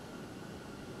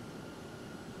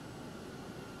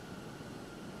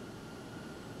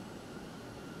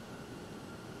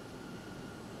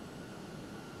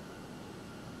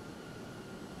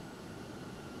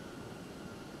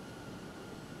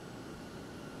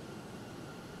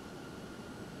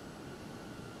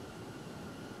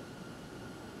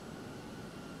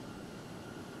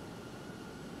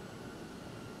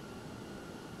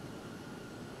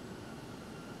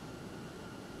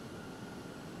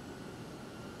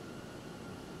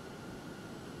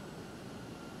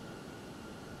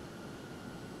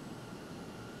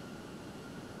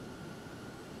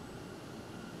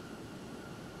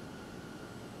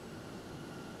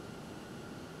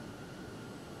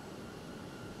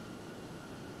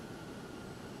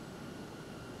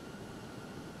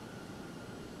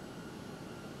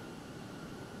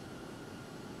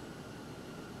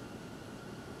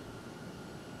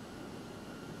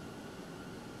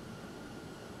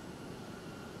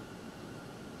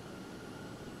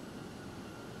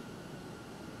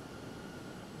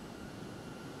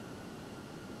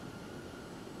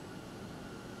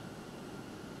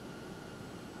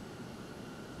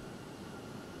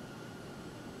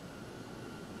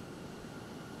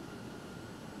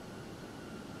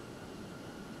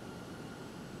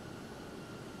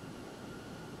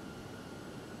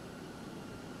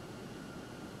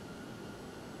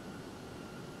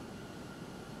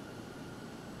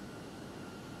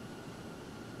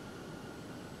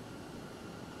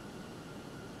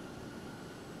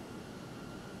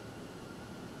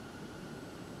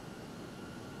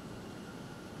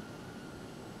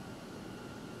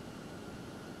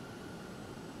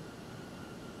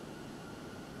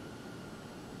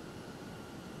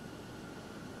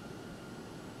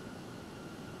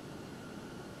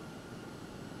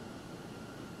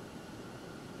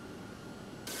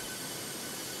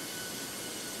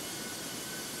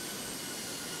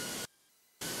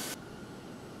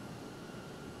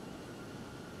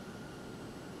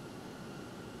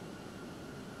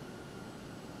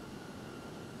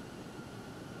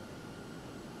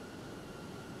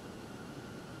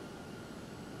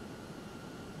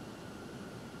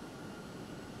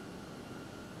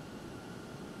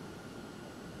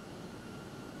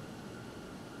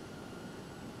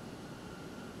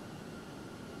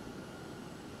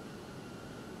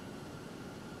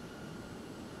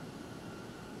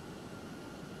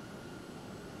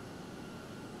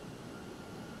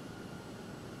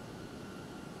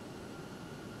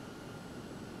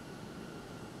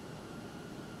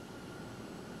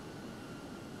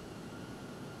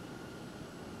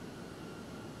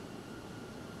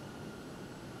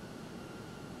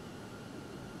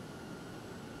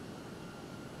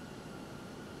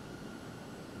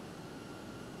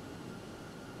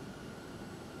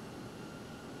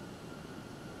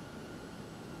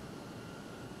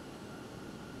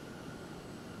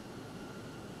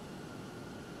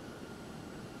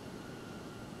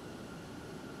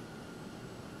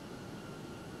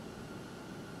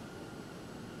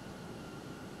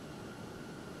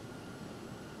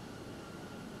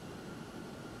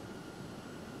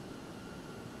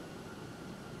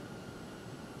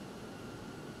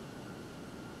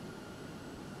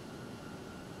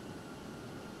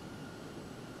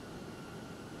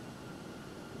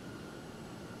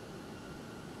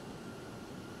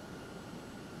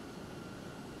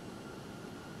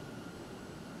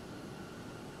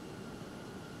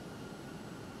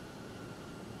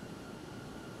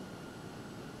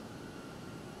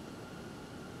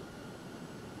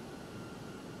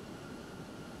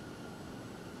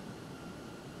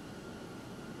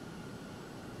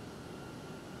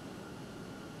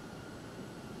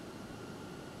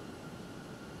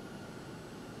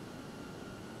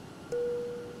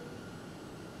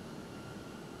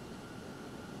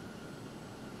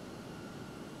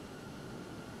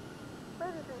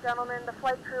 Ladies and gentlemen, the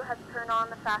flight crew has turned on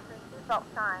the fasten seatbelt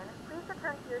sign. Please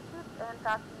return to your seats and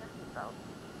fasten your seatbelts.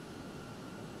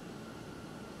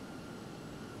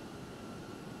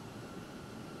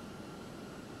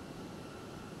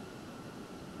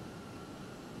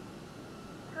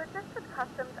 To assist with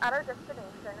customs at our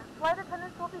destination, flight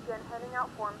attendants will begin handing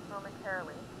out forms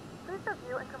momentarily. Please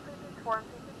review and complete these forms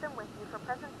and keep them with you for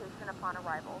presentation upon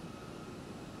arrival.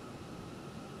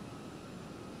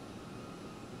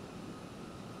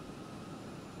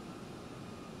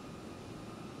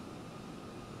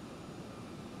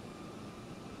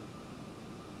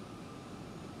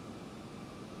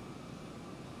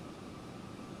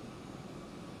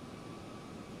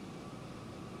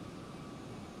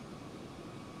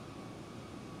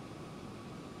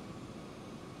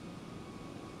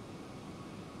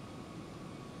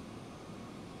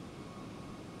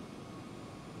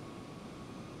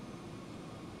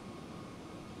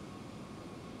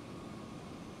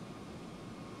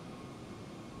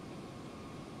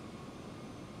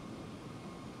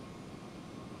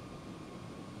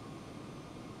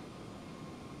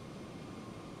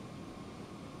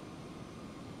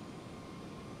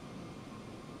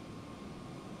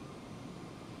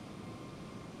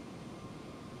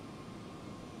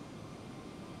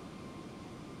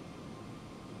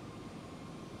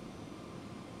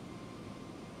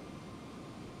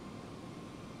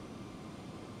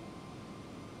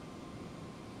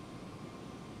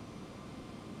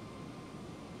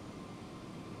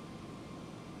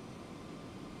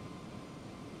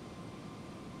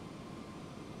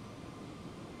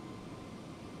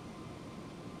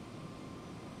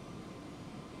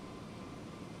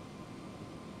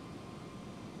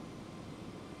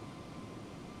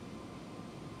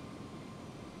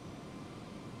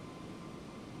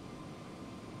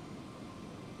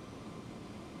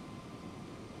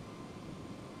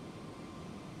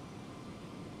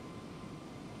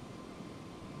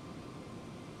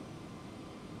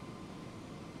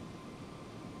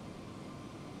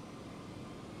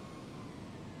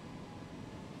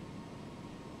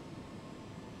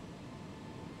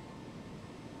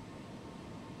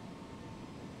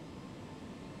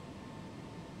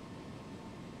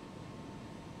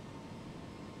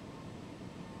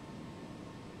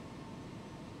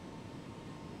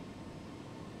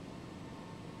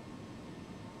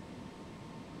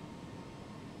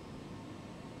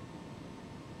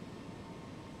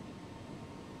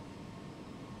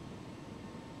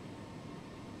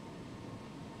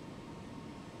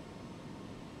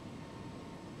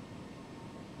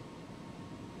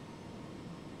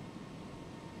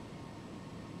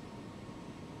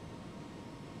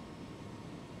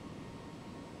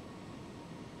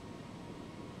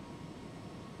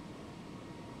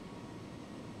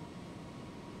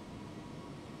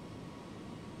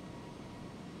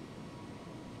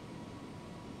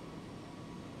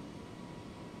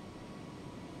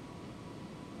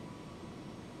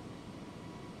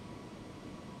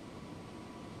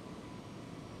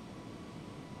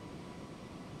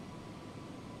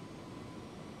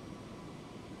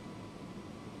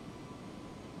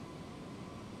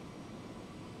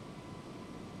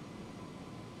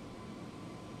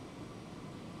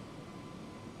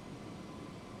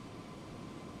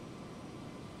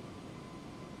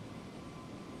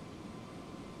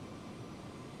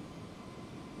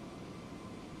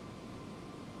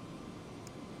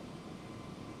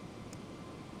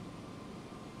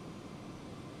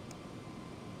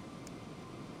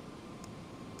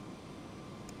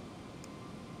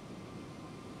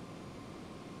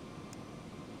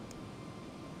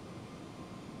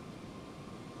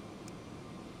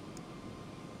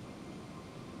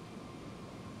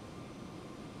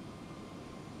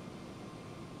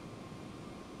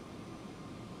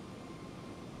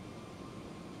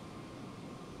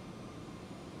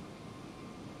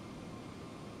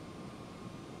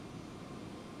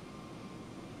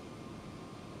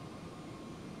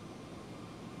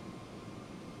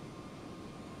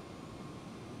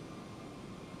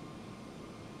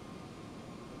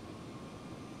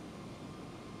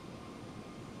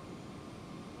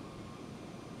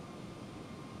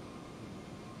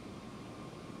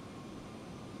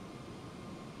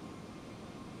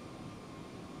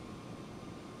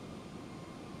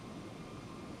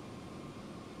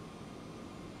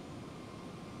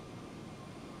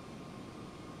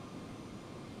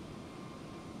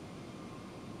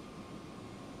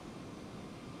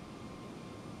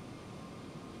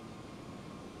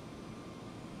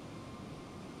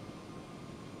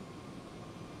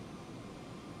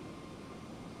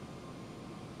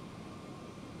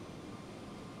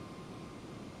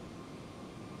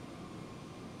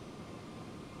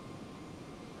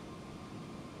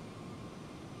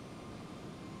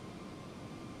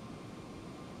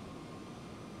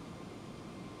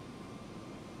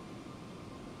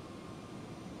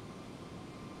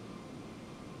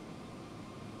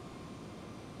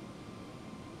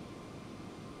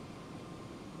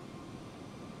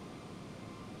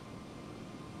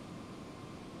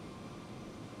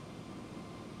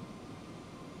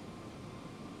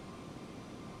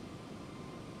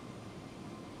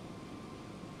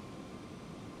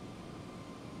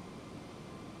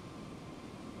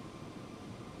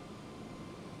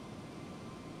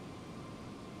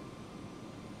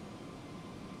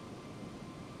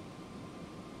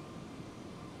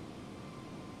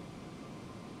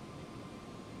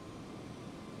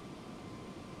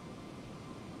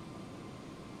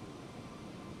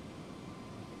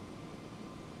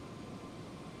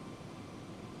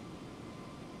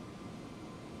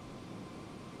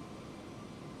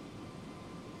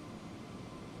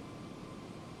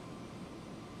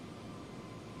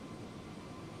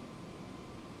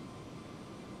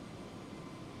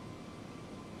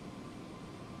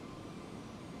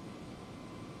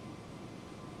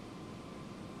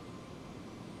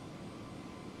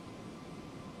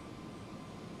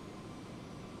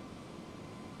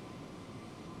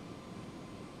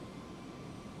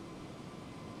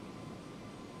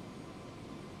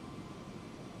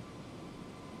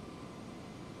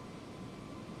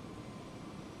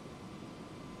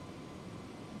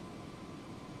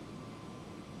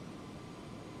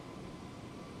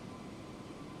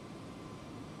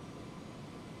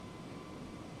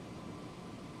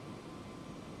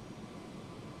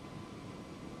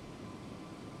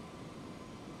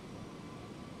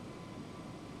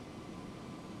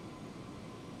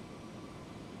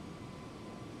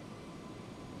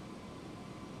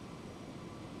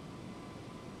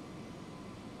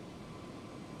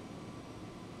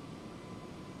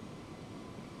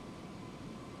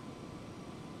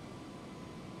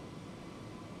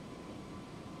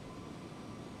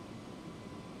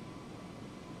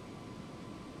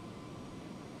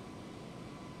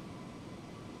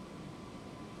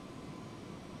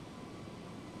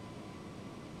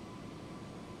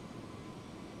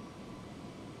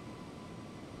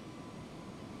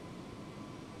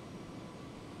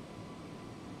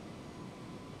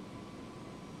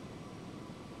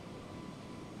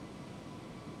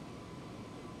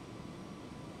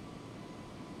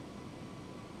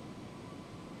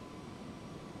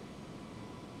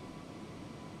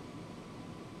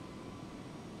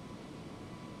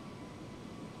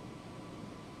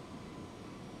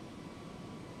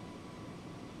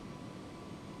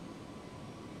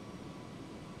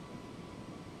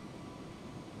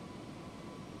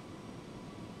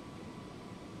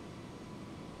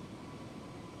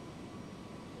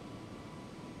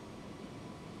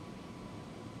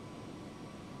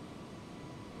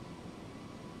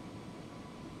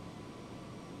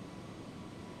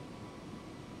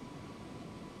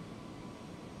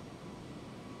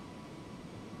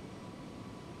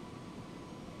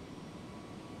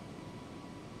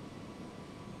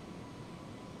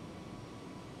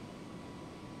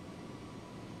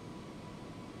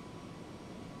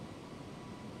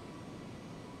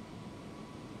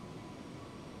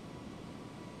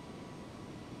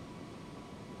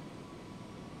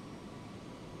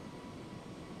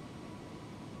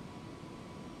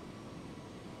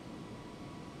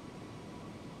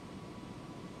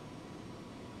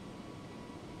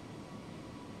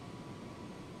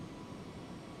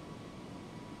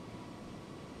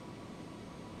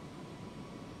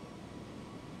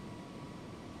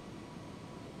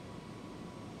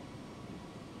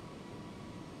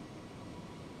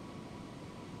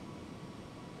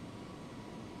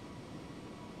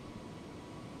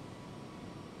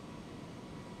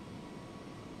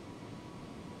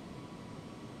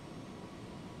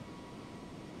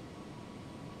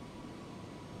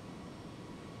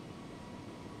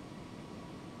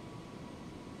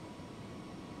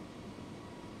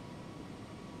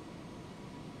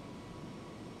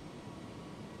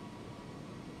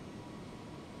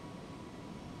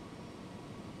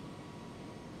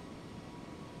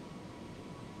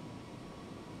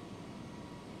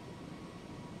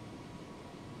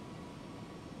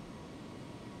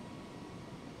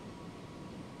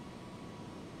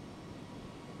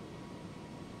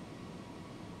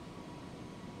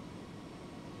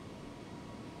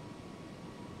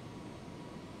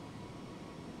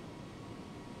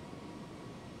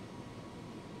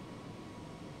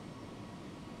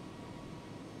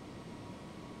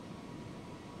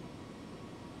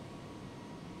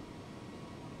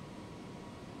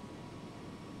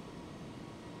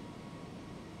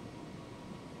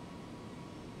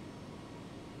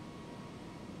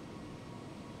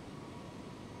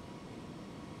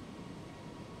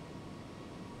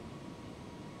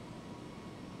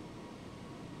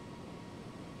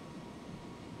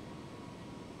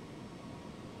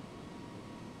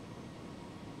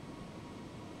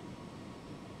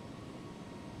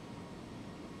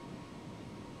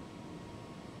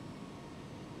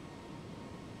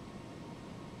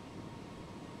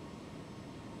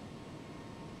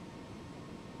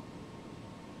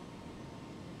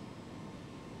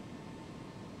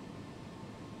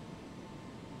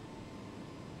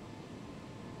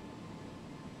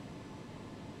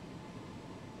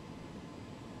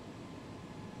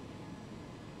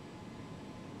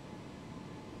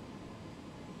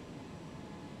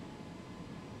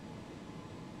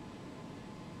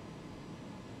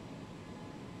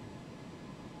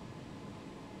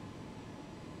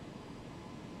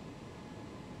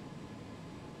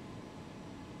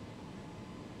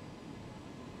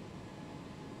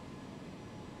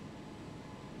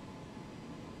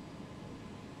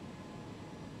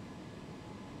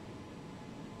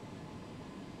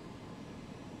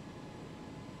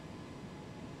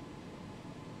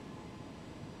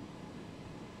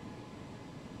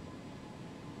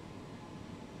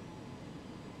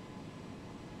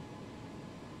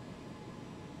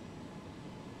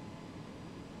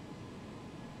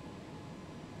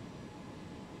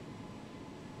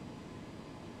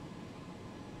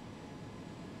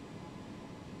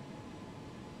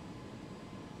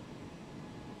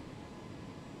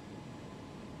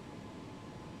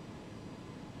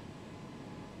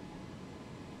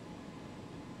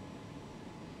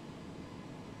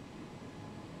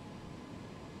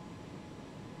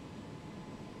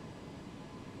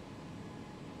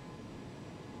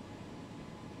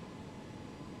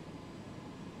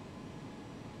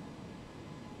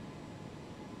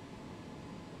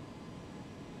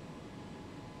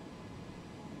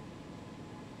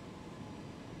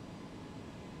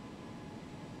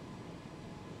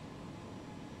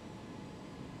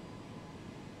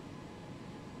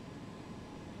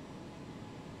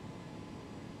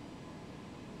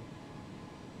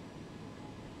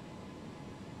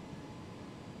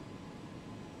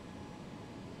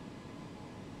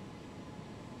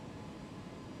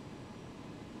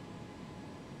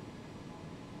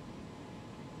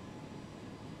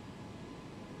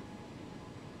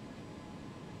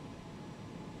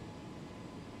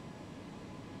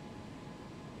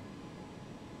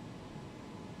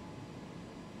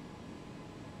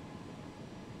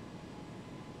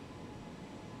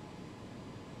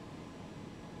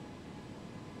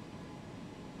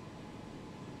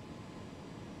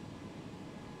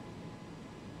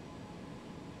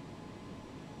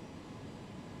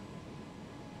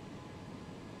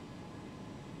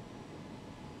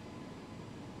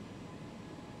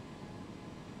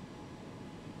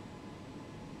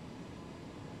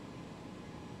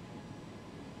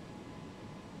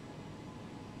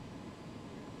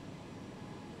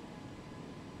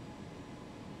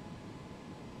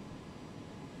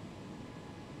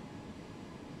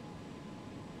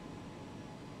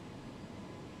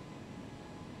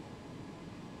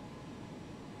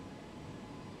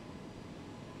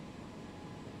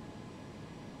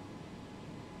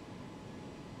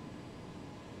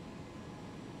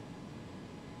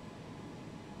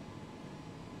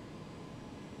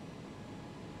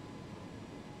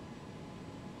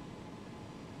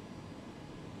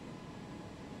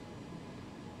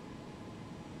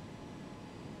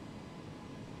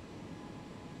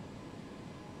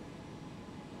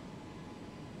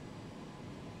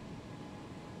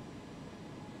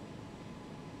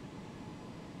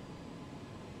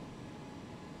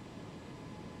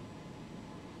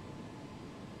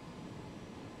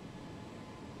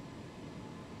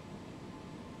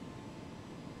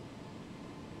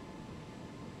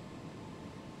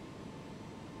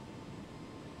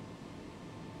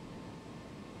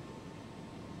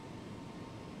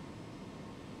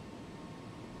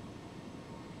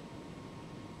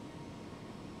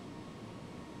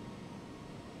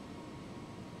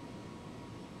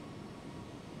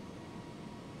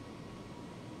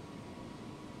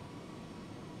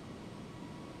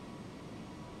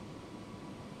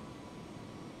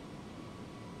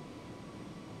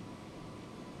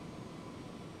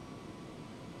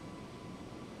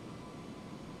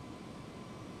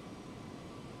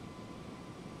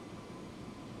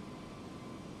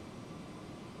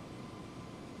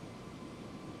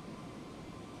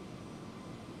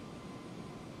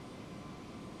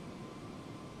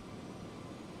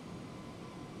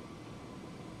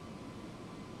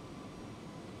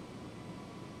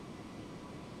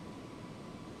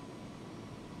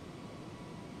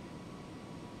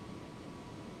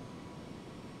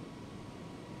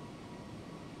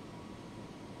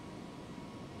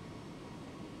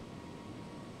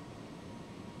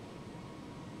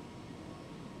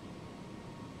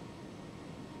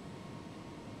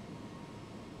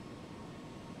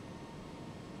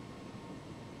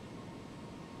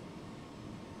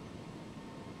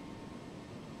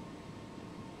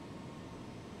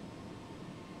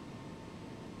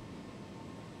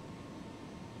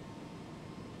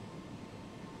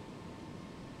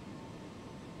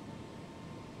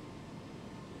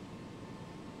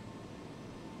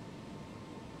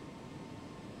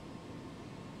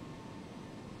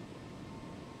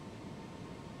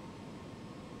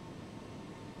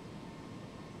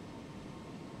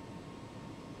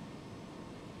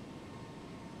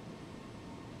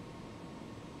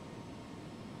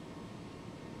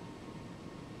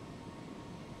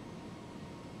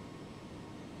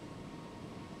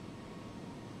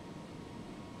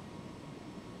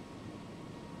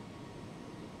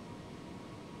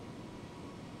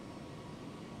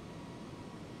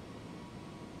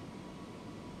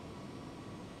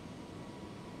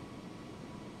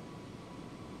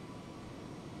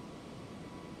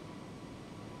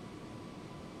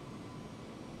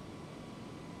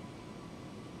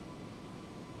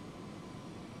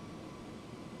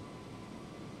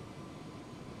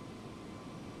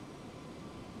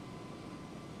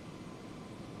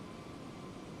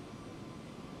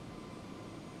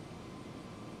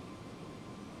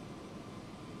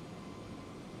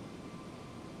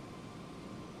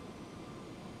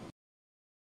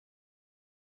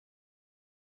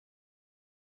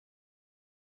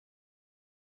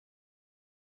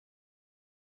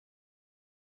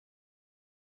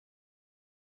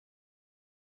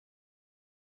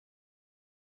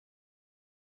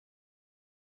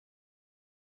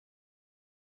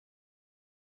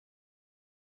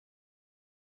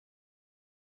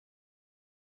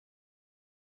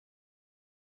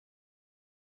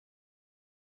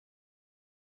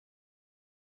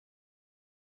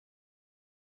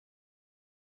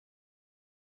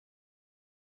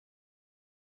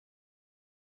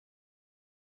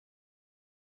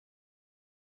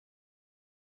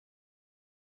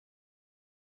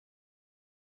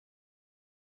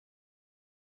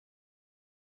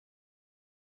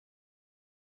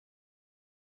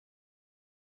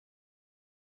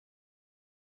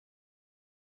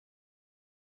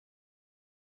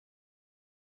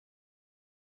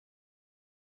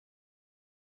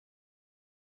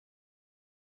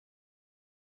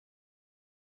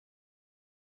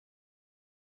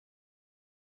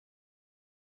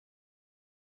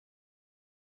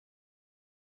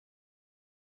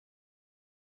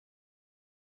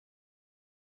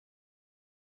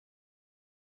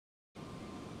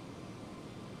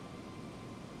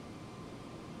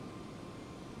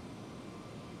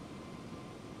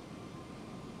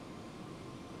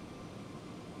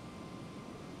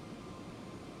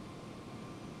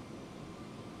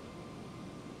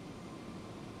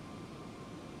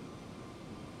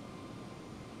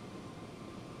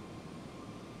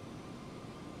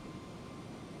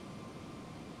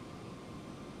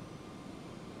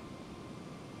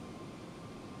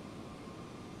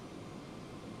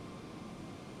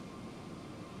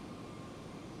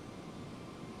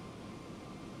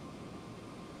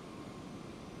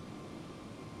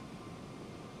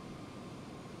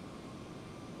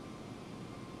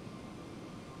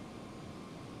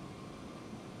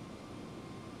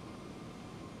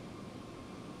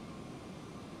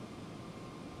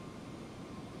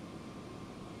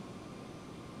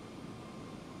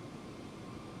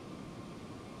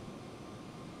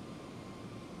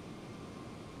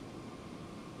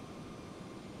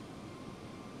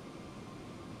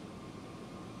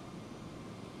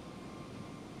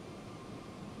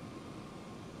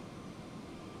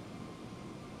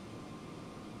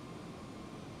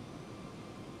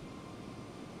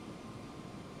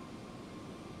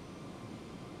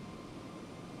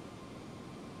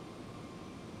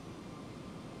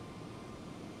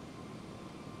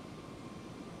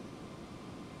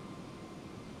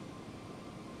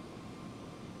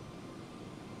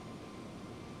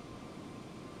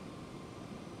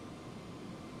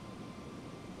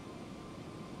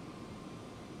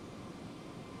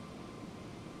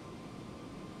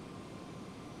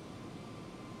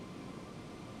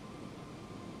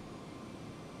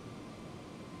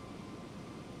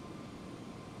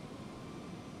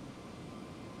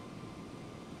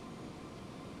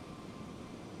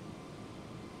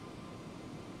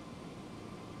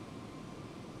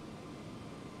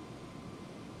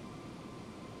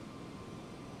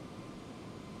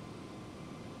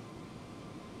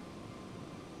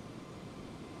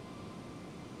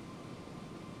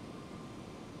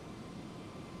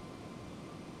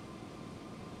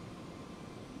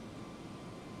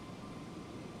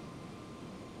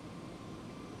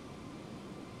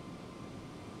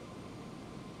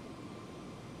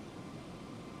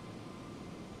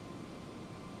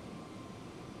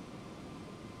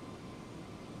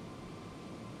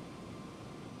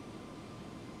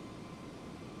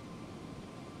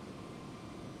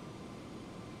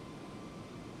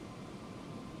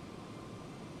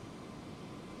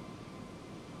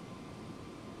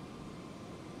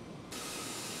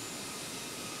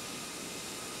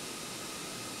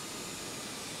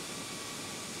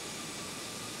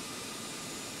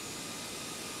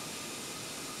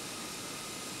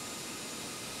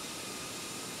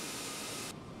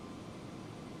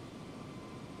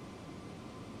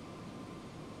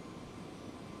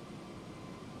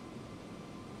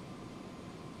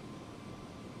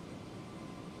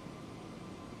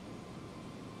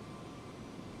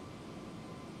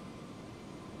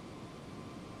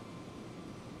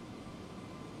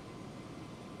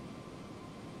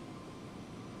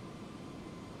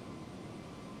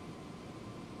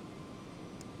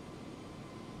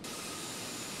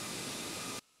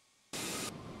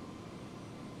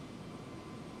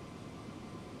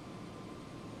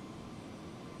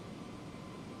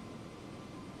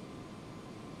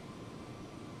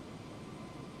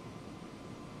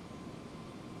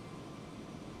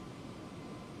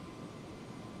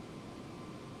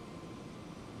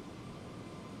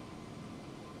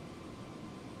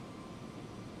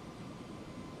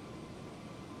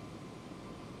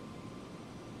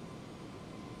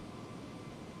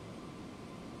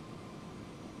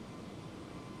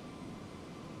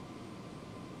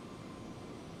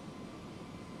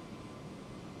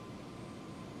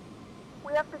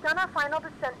 We have begun our final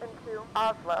descent into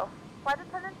Oslo. Flight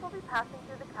attendants will be passing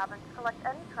through the cabin to collect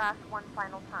any trash one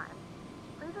final time.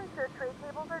 Please ensure tray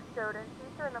tables are stowed and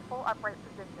seats are in the full upright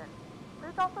position.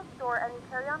 Please also store any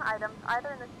carry-on items either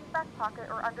in the seat back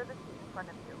pocket or under the seat in front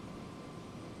of you.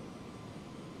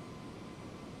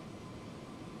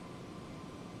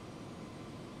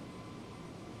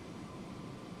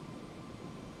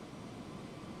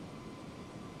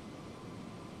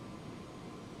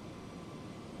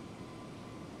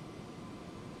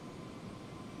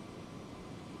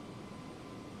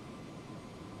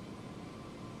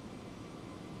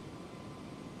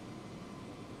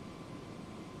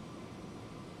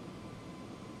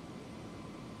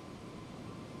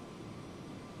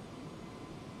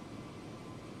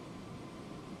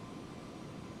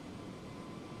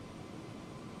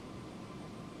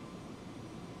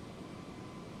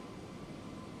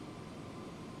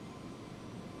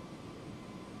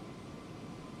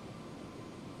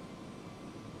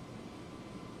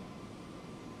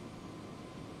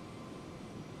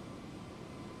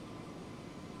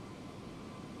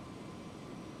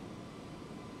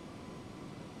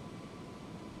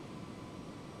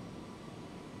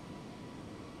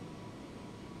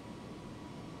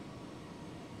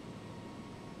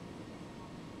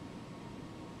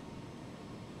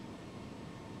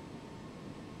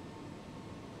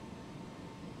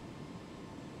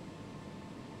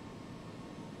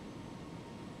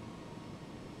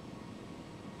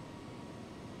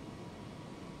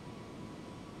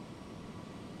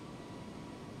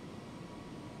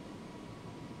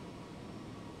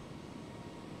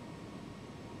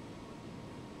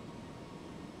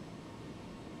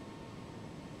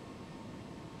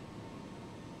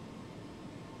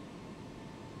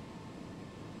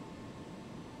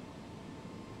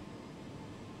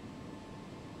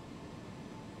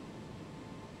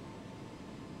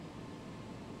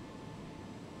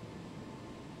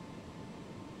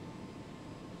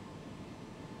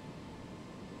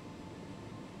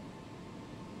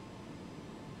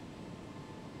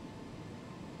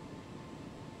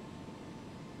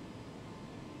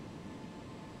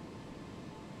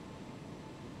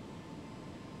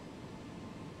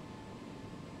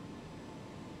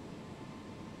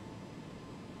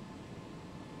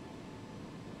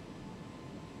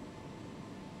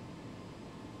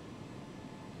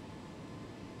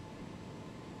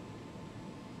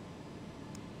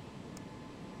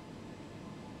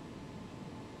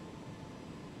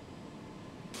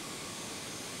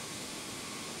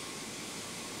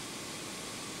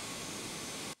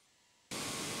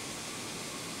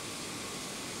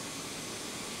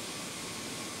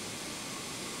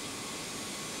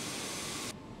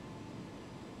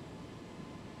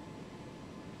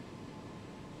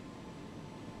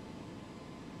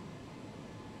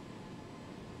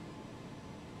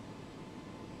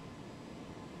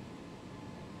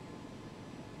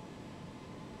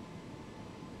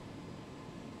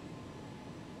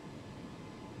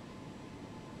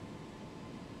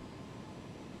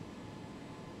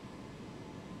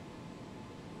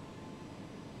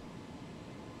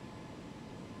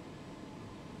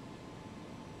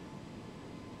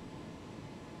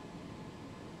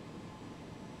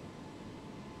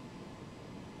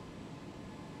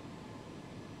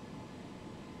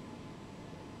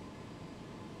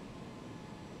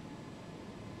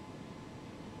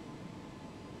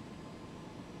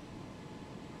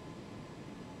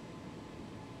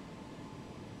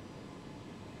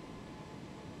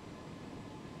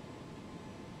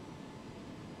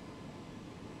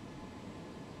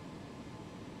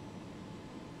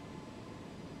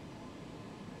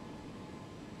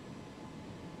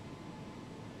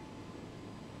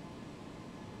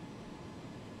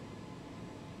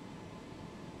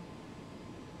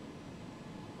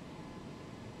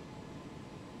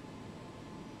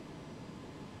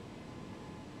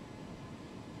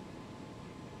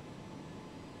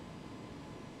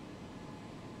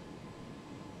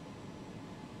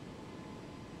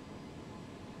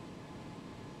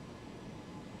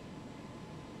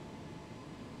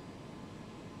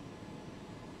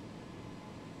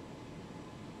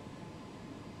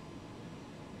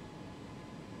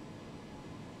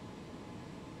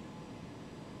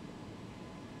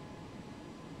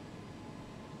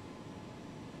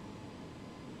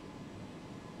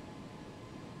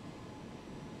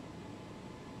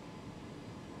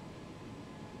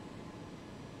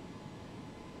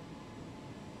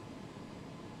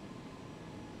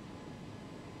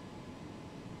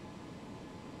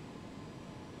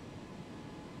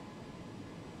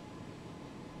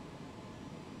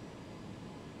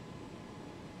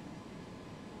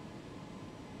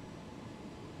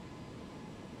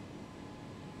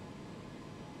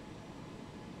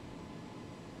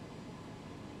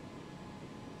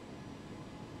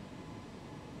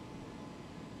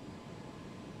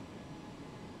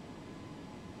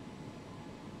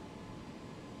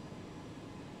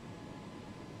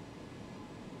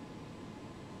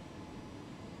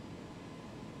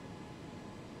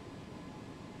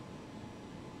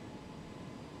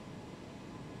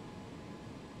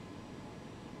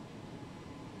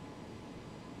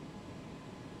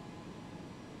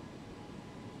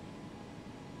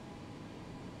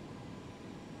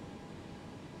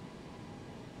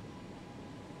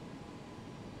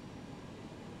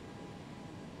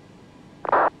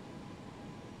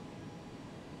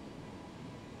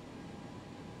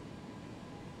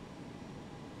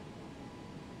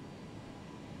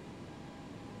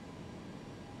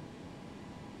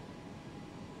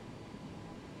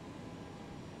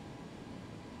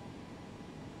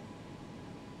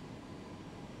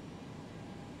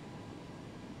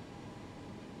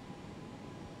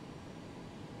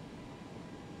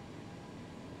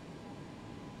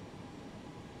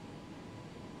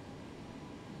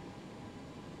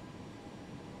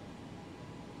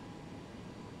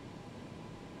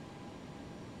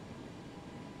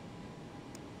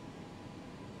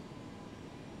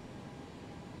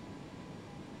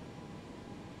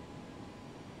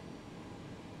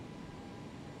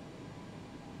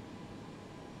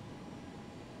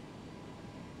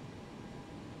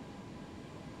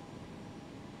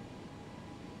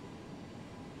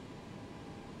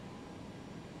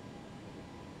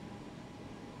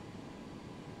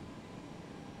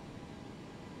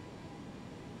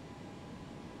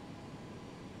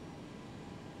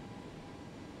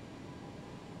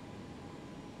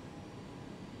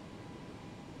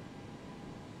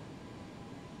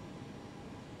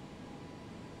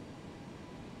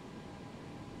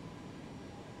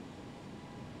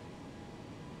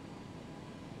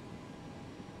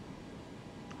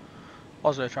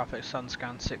 Oslo traffic,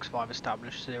 Sunscan 65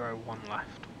 established, 01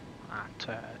 left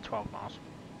at 12 miles.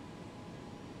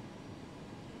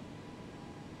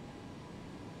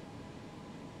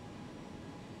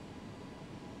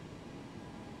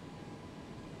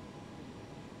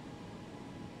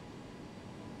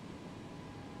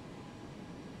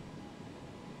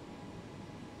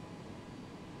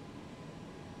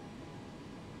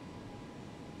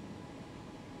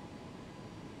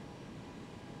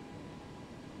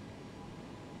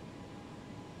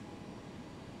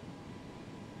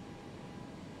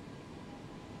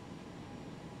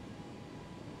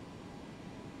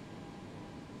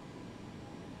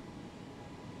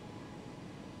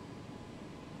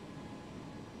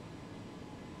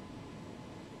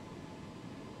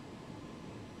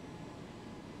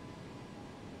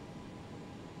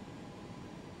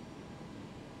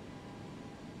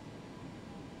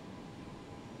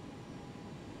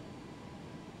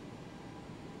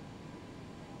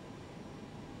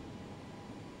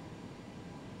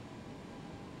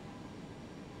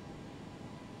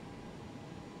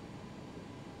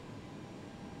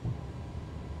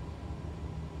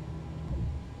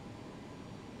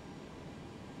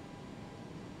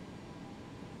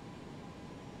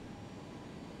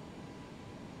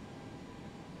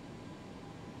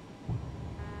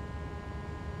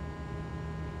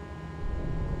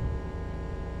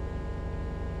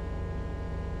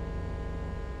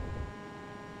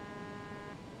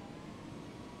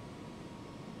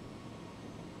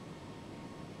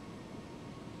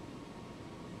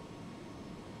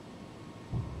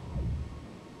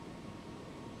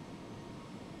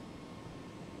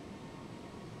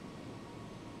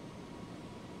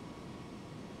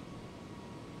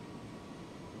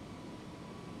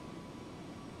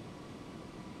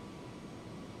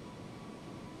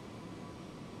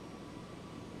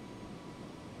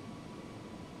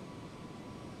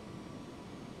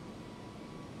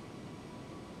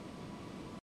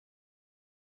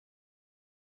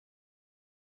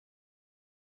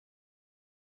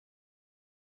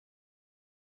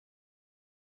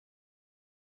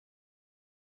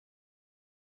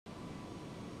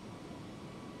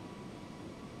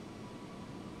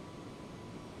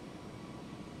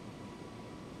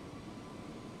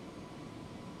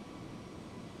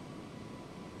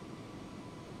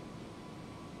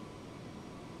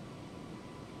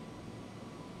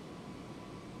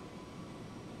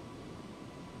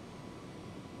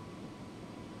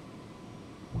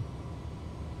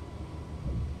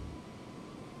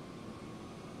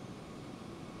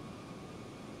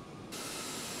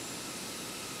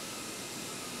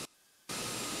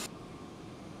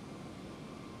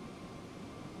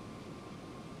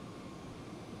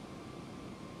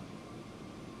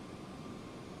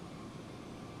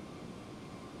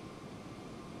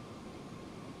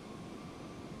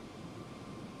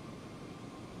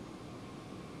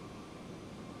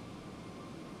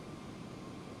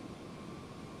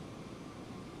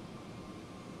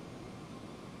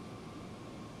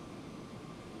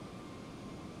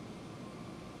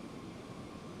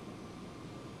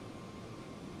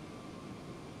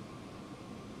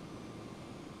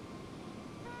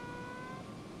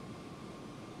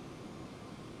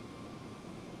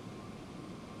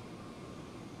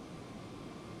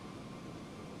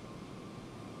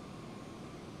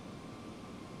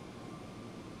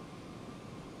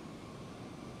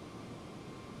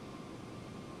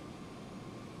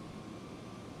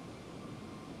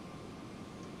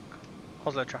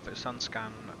 Oslo traffic,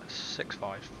 Sunscan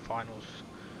 65, finals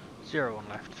 01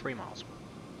 left, 3 miles.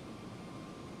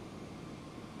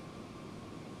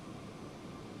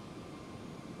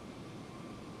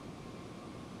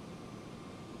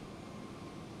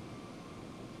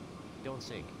 Don't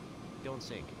sink. Don't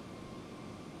sink.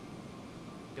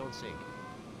 Don't sink.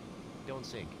 Don't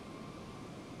sink.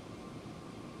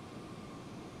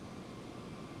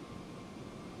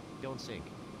 Don't sink.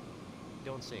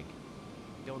 Don't sink.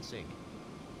 Don't sink.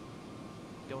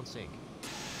 Don't sink.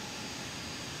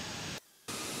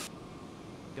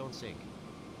 Don't sink.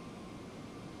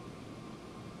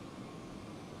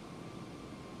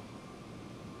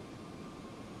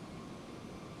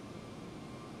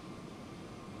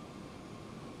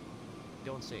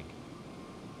 Don't sink.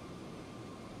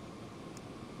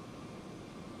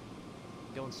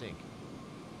 Don't sink.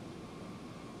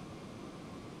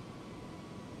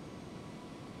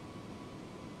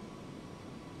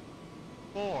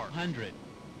 $400.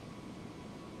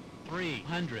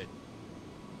 $300.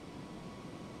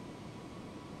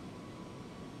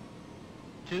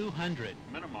 $200.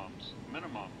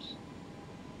 Minimums.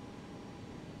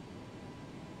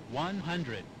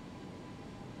 100.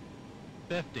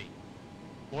 50.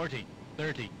 40.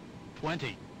 30.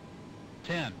 20,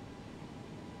 10.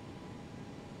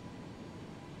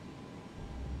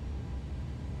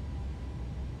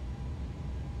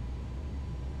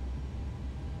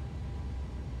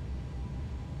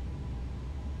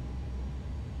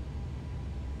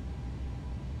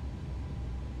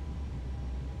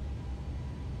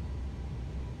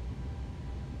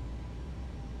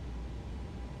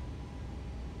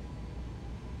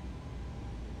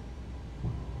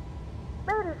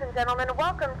 Ladies and gentlemen,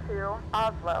 welcome to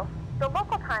Oslo. The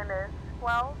local time is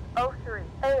 12:03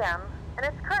 a.m. and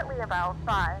it's currently about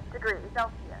 5 degrees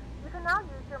Celsius. You can now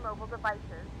use your mobile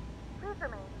devices. Please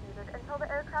remain seated until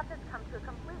the aircraft has come to a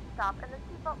complete stop and the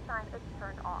seatbelt sign is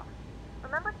turned off.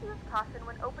 Remember to use caution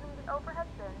when opening the overhead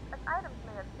bins as items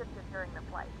may have shifted during the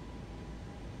flight.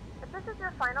 If this is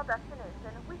your final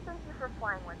destination, we thank you for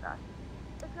flying with us.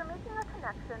 If you're making a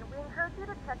connection, we encourage you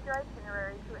to check your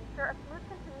itinerary to ensure a smooth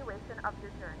continuation of your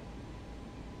journey.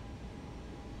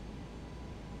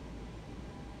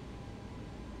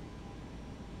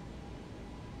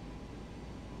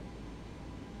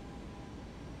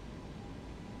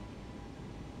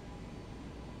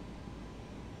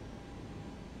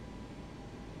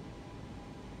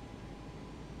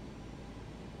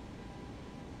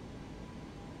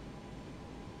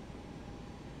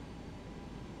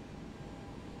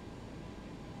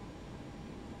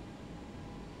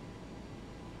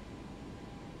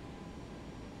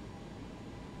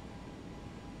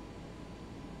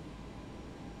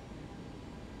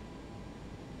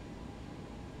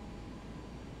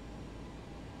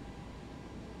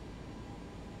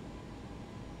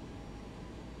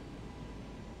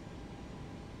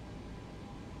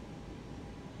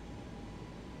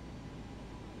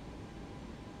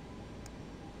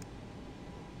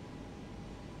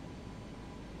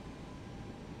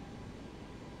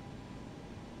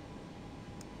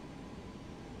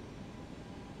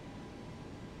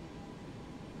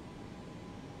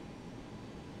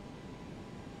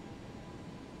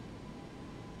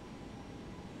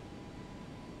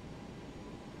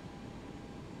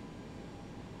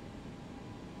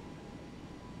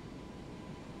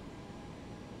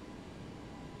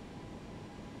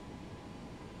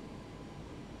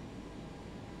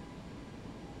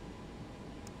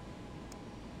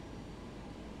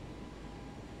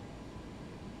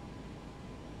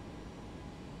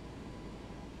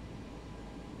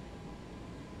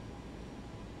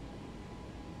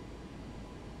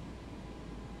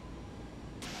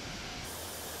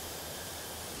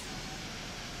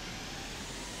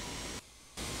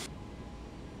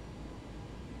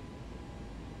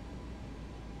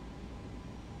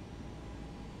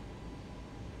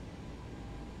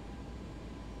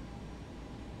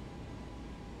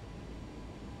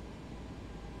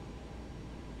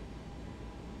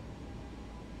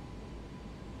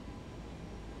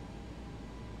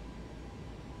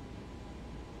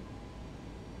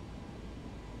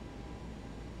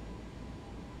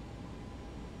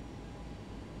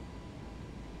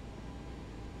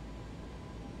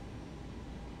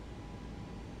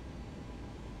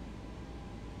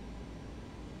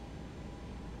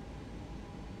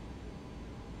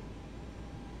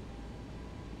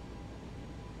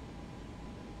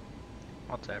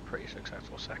 I'd say a pretty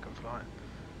successful second flight.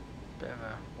 Bit of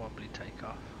a wobbly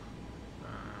takeoff.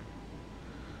 And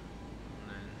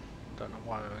then, don't know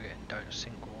why we were getting don't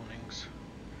sink warnings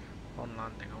on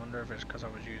landing. I wonder if it's because I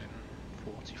was using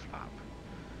 40 flap.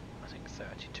 I think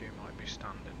 32 might be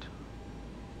standard.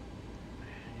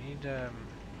 You need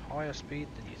higher speed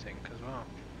than you think as well.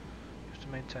 You have to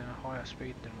maintain a higher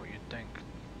speed than what you'd think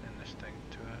in this thing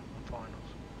to finals.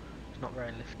 It's not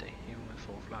very lifty, even with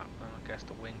full flap, and I guess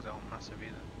the wings aren't massive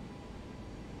either.